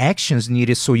and actions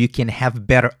needed so you can have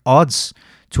better odds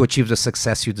to achieve the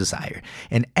success you desire.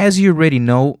 And as you already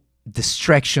know,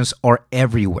 distractions are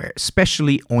everywhere,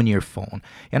 especially on your phone.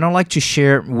 And I'd like to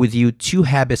share with you 2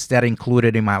 habits that are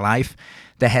included in my life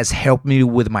that has helped me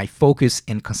with my focus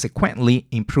and consequently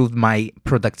improved my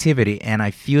productivity. And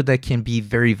I feel that can be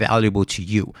very valuable to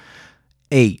you.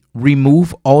 A,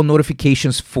 remove all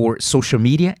notifications for social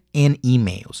media and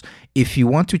emails. If you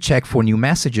want to check for new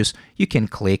messages, you can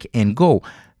click and go.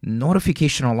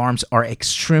 Notification alarms are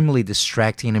extremely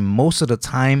distracting and most of the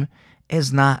time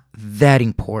is not that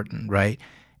important, right?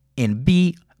 And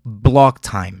B, block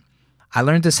time. I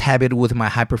learned this habit with my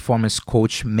high-performance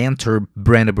coach mentor,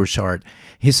 Brandon Bouchard.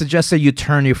 He suggested you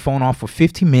turn your phone off for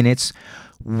 50 minutes,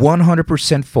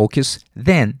 100% focus,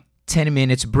 then 10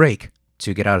 minutes break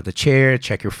to get out of the chair,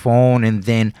 check your phone, and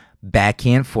then back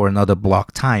in for another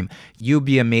block time. You'll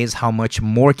be amazed how much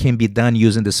more can be done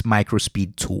using this micro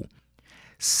speed tool.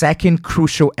 Second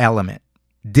crucial element,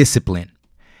 discipline.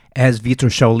 As Viktor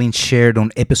Shaolin shared on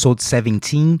episode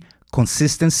 17,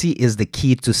 consistency is the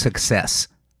key to success.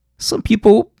 Some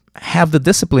people have the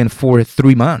discipline for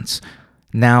 3 months.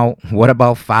 Now, what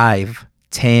about 5,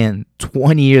 10,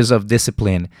 20 years of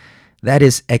discipline? That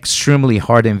is extremely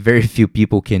hard and very few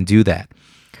people can do that.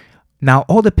 Now,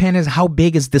 all depends on how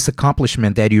big is this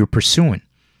accomplishment that you're pursuing.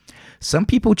 Some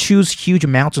people choose huge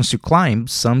mountains to climb,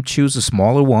 some choose the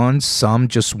smaller ones, some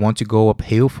just want to go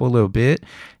uphill for a little bit,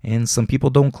 and some people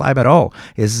don't climb at all.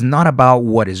 It's not about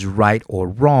what is right or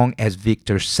wrong, as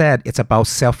Viktor said, it's about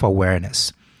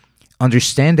self-awareness.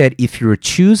 Understand that if you're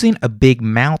choosing a big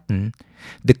mountain,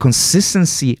 the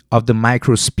consistency of the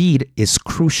micro speed is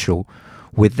crucial.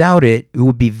 Without it, it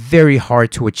would be very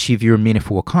hard to achieve your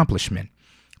meaningful accomplishment.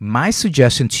 My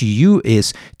suggestion to you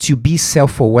is to be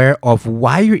self-aware of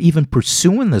why you're even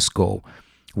pursuing this goal.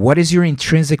 What is your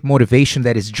intrinsic motivation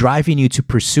that is driving you to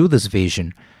pursue this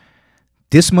vision?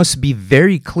 This must be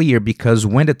very clear because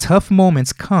when the tough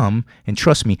moments come, and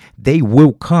trust me, they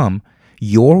will come,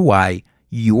 your why,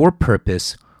 your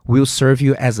purpose will serve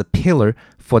you as a pillar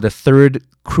for the third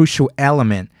crucial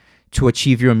element to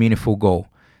achieve your meaningful goal.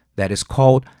 That is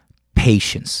called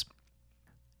patience.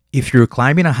 If you're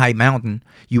climbing a high mountain,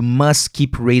 you must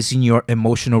keep raising your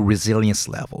emotional resilience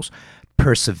levels.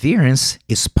 Perseverance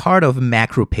is part of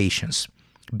macro patience.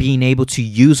 Being able to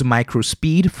use micro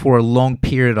speed for a long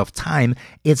period of time,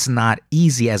 it's not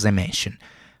easy, as I mentioned.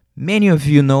 Many of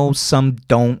you know, some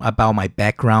don't, about my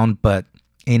background, but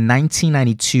in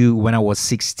 1992, when I was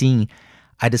 16,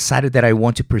 I decided that I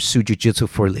want to pursue jiu-jitsu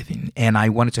for a living, and I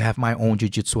wanted to have my own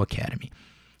jiu-jitsu academy.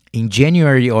 In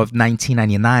January of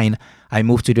 1999, I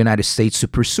moved to the United States to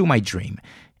pursue my dream.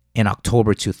 In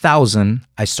October 2000,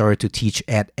 I started to teach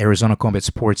at Arizona Combat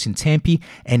Sports in Tempe,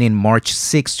 and in March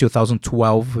 6,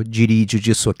 2012, GD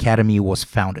Jiu-Jitsu Academy was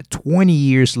founded 20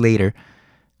 years later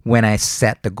when I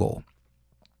set the goal.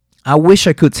 I wish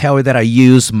I could tell you that I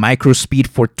used micro speed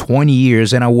for 20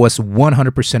 years and I was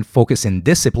 100% focused in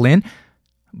discipline,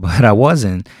 but I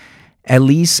wasn't. At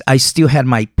least I still had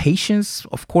my patience.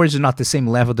 Of course, it's not the same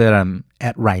level that I'm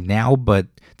at right now, but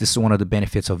this is one of the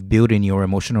benefits of building your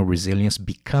emotional resilience,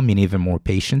 becoming even more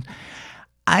patient.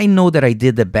 I know that I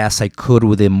did the best I could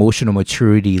with the emotional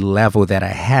maturity level that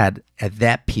I had at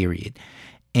that period.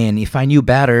 And if I knew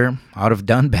better, I would have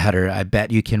done better. I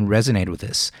bet you can resonate with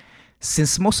this.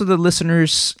 Since most of the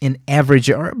listeners in average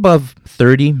are above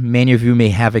 30, many of you may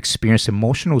have experienced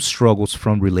emotional struggles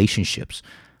from relationships,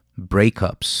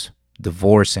 breakups,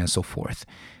 divorce, and so forth.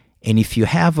 And if you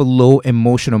have a low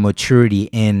emotional maturity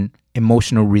and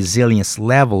emotional resilience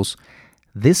levels,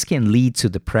 this can lead to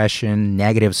depression,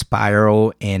 negative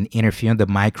spiral, and interfere in the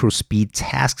micro speed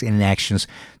tasks and actions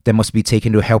that must be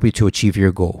taken to help you to achieve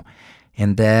your goal.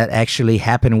 And that actually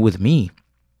happened with me.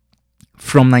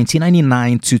 From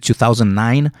 1999 to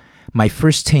 2009, my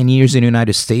first 10 years in the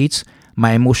United States,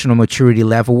 my emotional maturity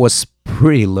level was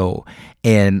pretty low,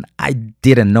 and I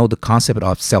didn't know the concept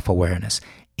of self-awareness.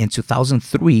 In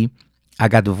 2003, I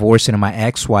got divorced, and my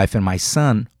ex-wife and my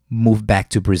son moved back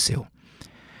to Brazil.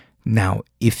 Now,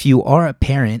 if you are a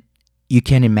parent, you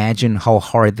can imagine how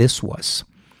hard this was.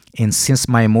 And since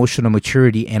my emotional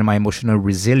maturity and my emotional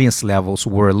resilience levels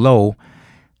were low,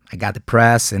 I got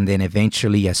depressed, and then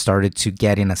eventually I started to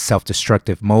get in a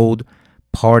self-destructive mode,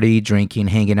 party, drinking,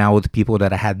 hanging out with people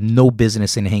that I had no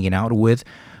business in hanging out with,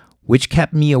 which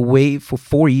kept me away for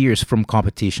 4 years from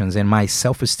competitions, and my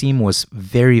self-esteem was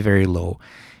very, very low.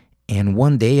 And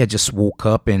one day I just woke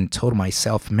up and told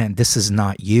myself, man, this is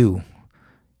not you.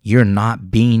 You're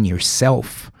not being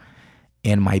yourself.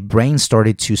 And my brain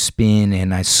started to spin,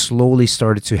 and I slowly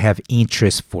started to have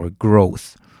interest for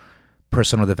growth,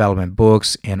 personal development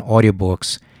books and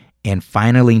audiobooks. And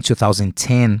finally in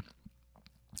 2010,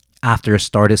 after I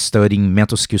started studying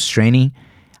mental skills training,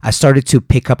 I started to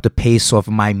pick up the pace of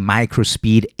my micro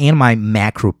speed and my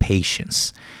macro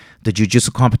patience. The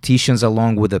jiu-jitsu competitions,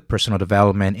 along with the personal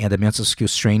development and the mental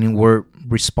skills training, were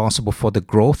responsible for the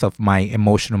growth of my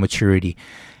emotional maturity.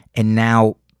 And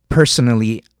now,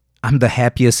 personally, I'm the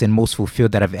happiest and most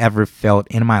fulfilled that I've ever felt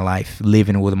in my life,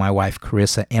 living with my wife,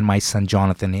 Carissa, and my son,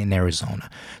 Jonathan, in Arizona.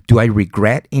 Do I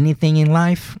regret anything in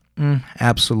life?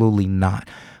 Absolutely not.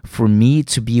 For me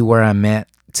to be where I'm at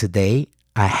today,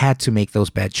 I had to make those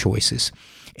bad choices.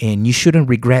 And you shouldn't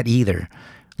regret either.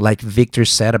 Like Viktor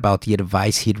said about the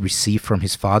advice he'd received from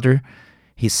his father,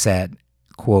 he said,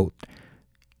 quote,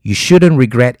 "You shouldn't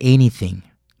regret anything.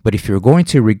 But if you're going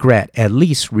to regret, at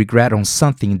least regret on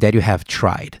something that you have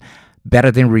tried.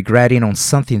 Better than regretting on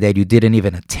something that you didn't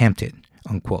even attempt it,"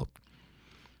 unquote.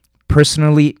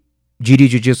 Personally, GD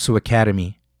Jiu-Jitsu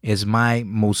Academy is my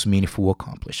most meaningful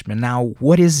accomplishment. Now,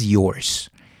 what is yours?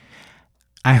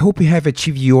 I hope you have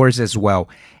achieved yours as well.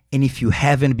 And if you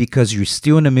haven't because you're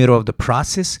still in the middle of the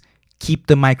process, keep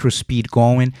the micro speed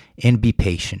going and be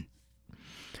patient.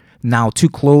 Now, to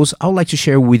close, I would like to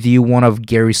share with you one of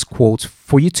Gary's quotes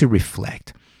for you to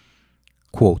reflect.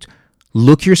 Quote,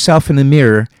 "Look yourself in the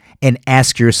mirror and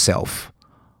ask yourself,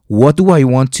 what do I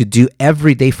want to do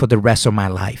every day for the rest of my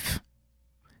life?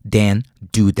 Then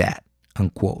do that,"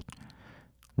 unquote.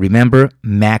 Remember,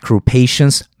 macro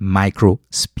patience, micro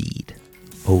speed.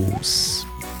 Os.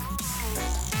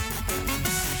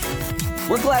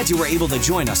 We're glad you were able to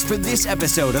join us for this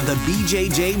episode of the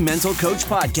BJJ Mental Coach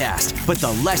Podcast, but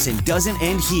the lesson doesn't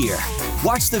end here.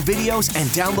 Watch the videos and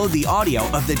download the audio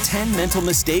of the 10 mental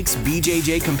mistakes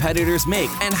BJJ competitors make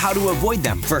and how to avoid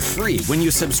them for free when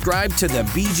you subscribe to the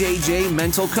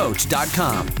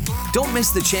BJJMentalCoach.com. Don't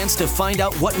miss the chance to find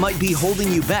out what might be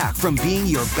holding you back from being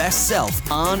your best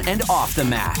self on and off the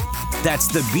mat. That's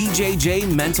the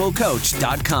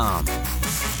BJJMentalCoach.com.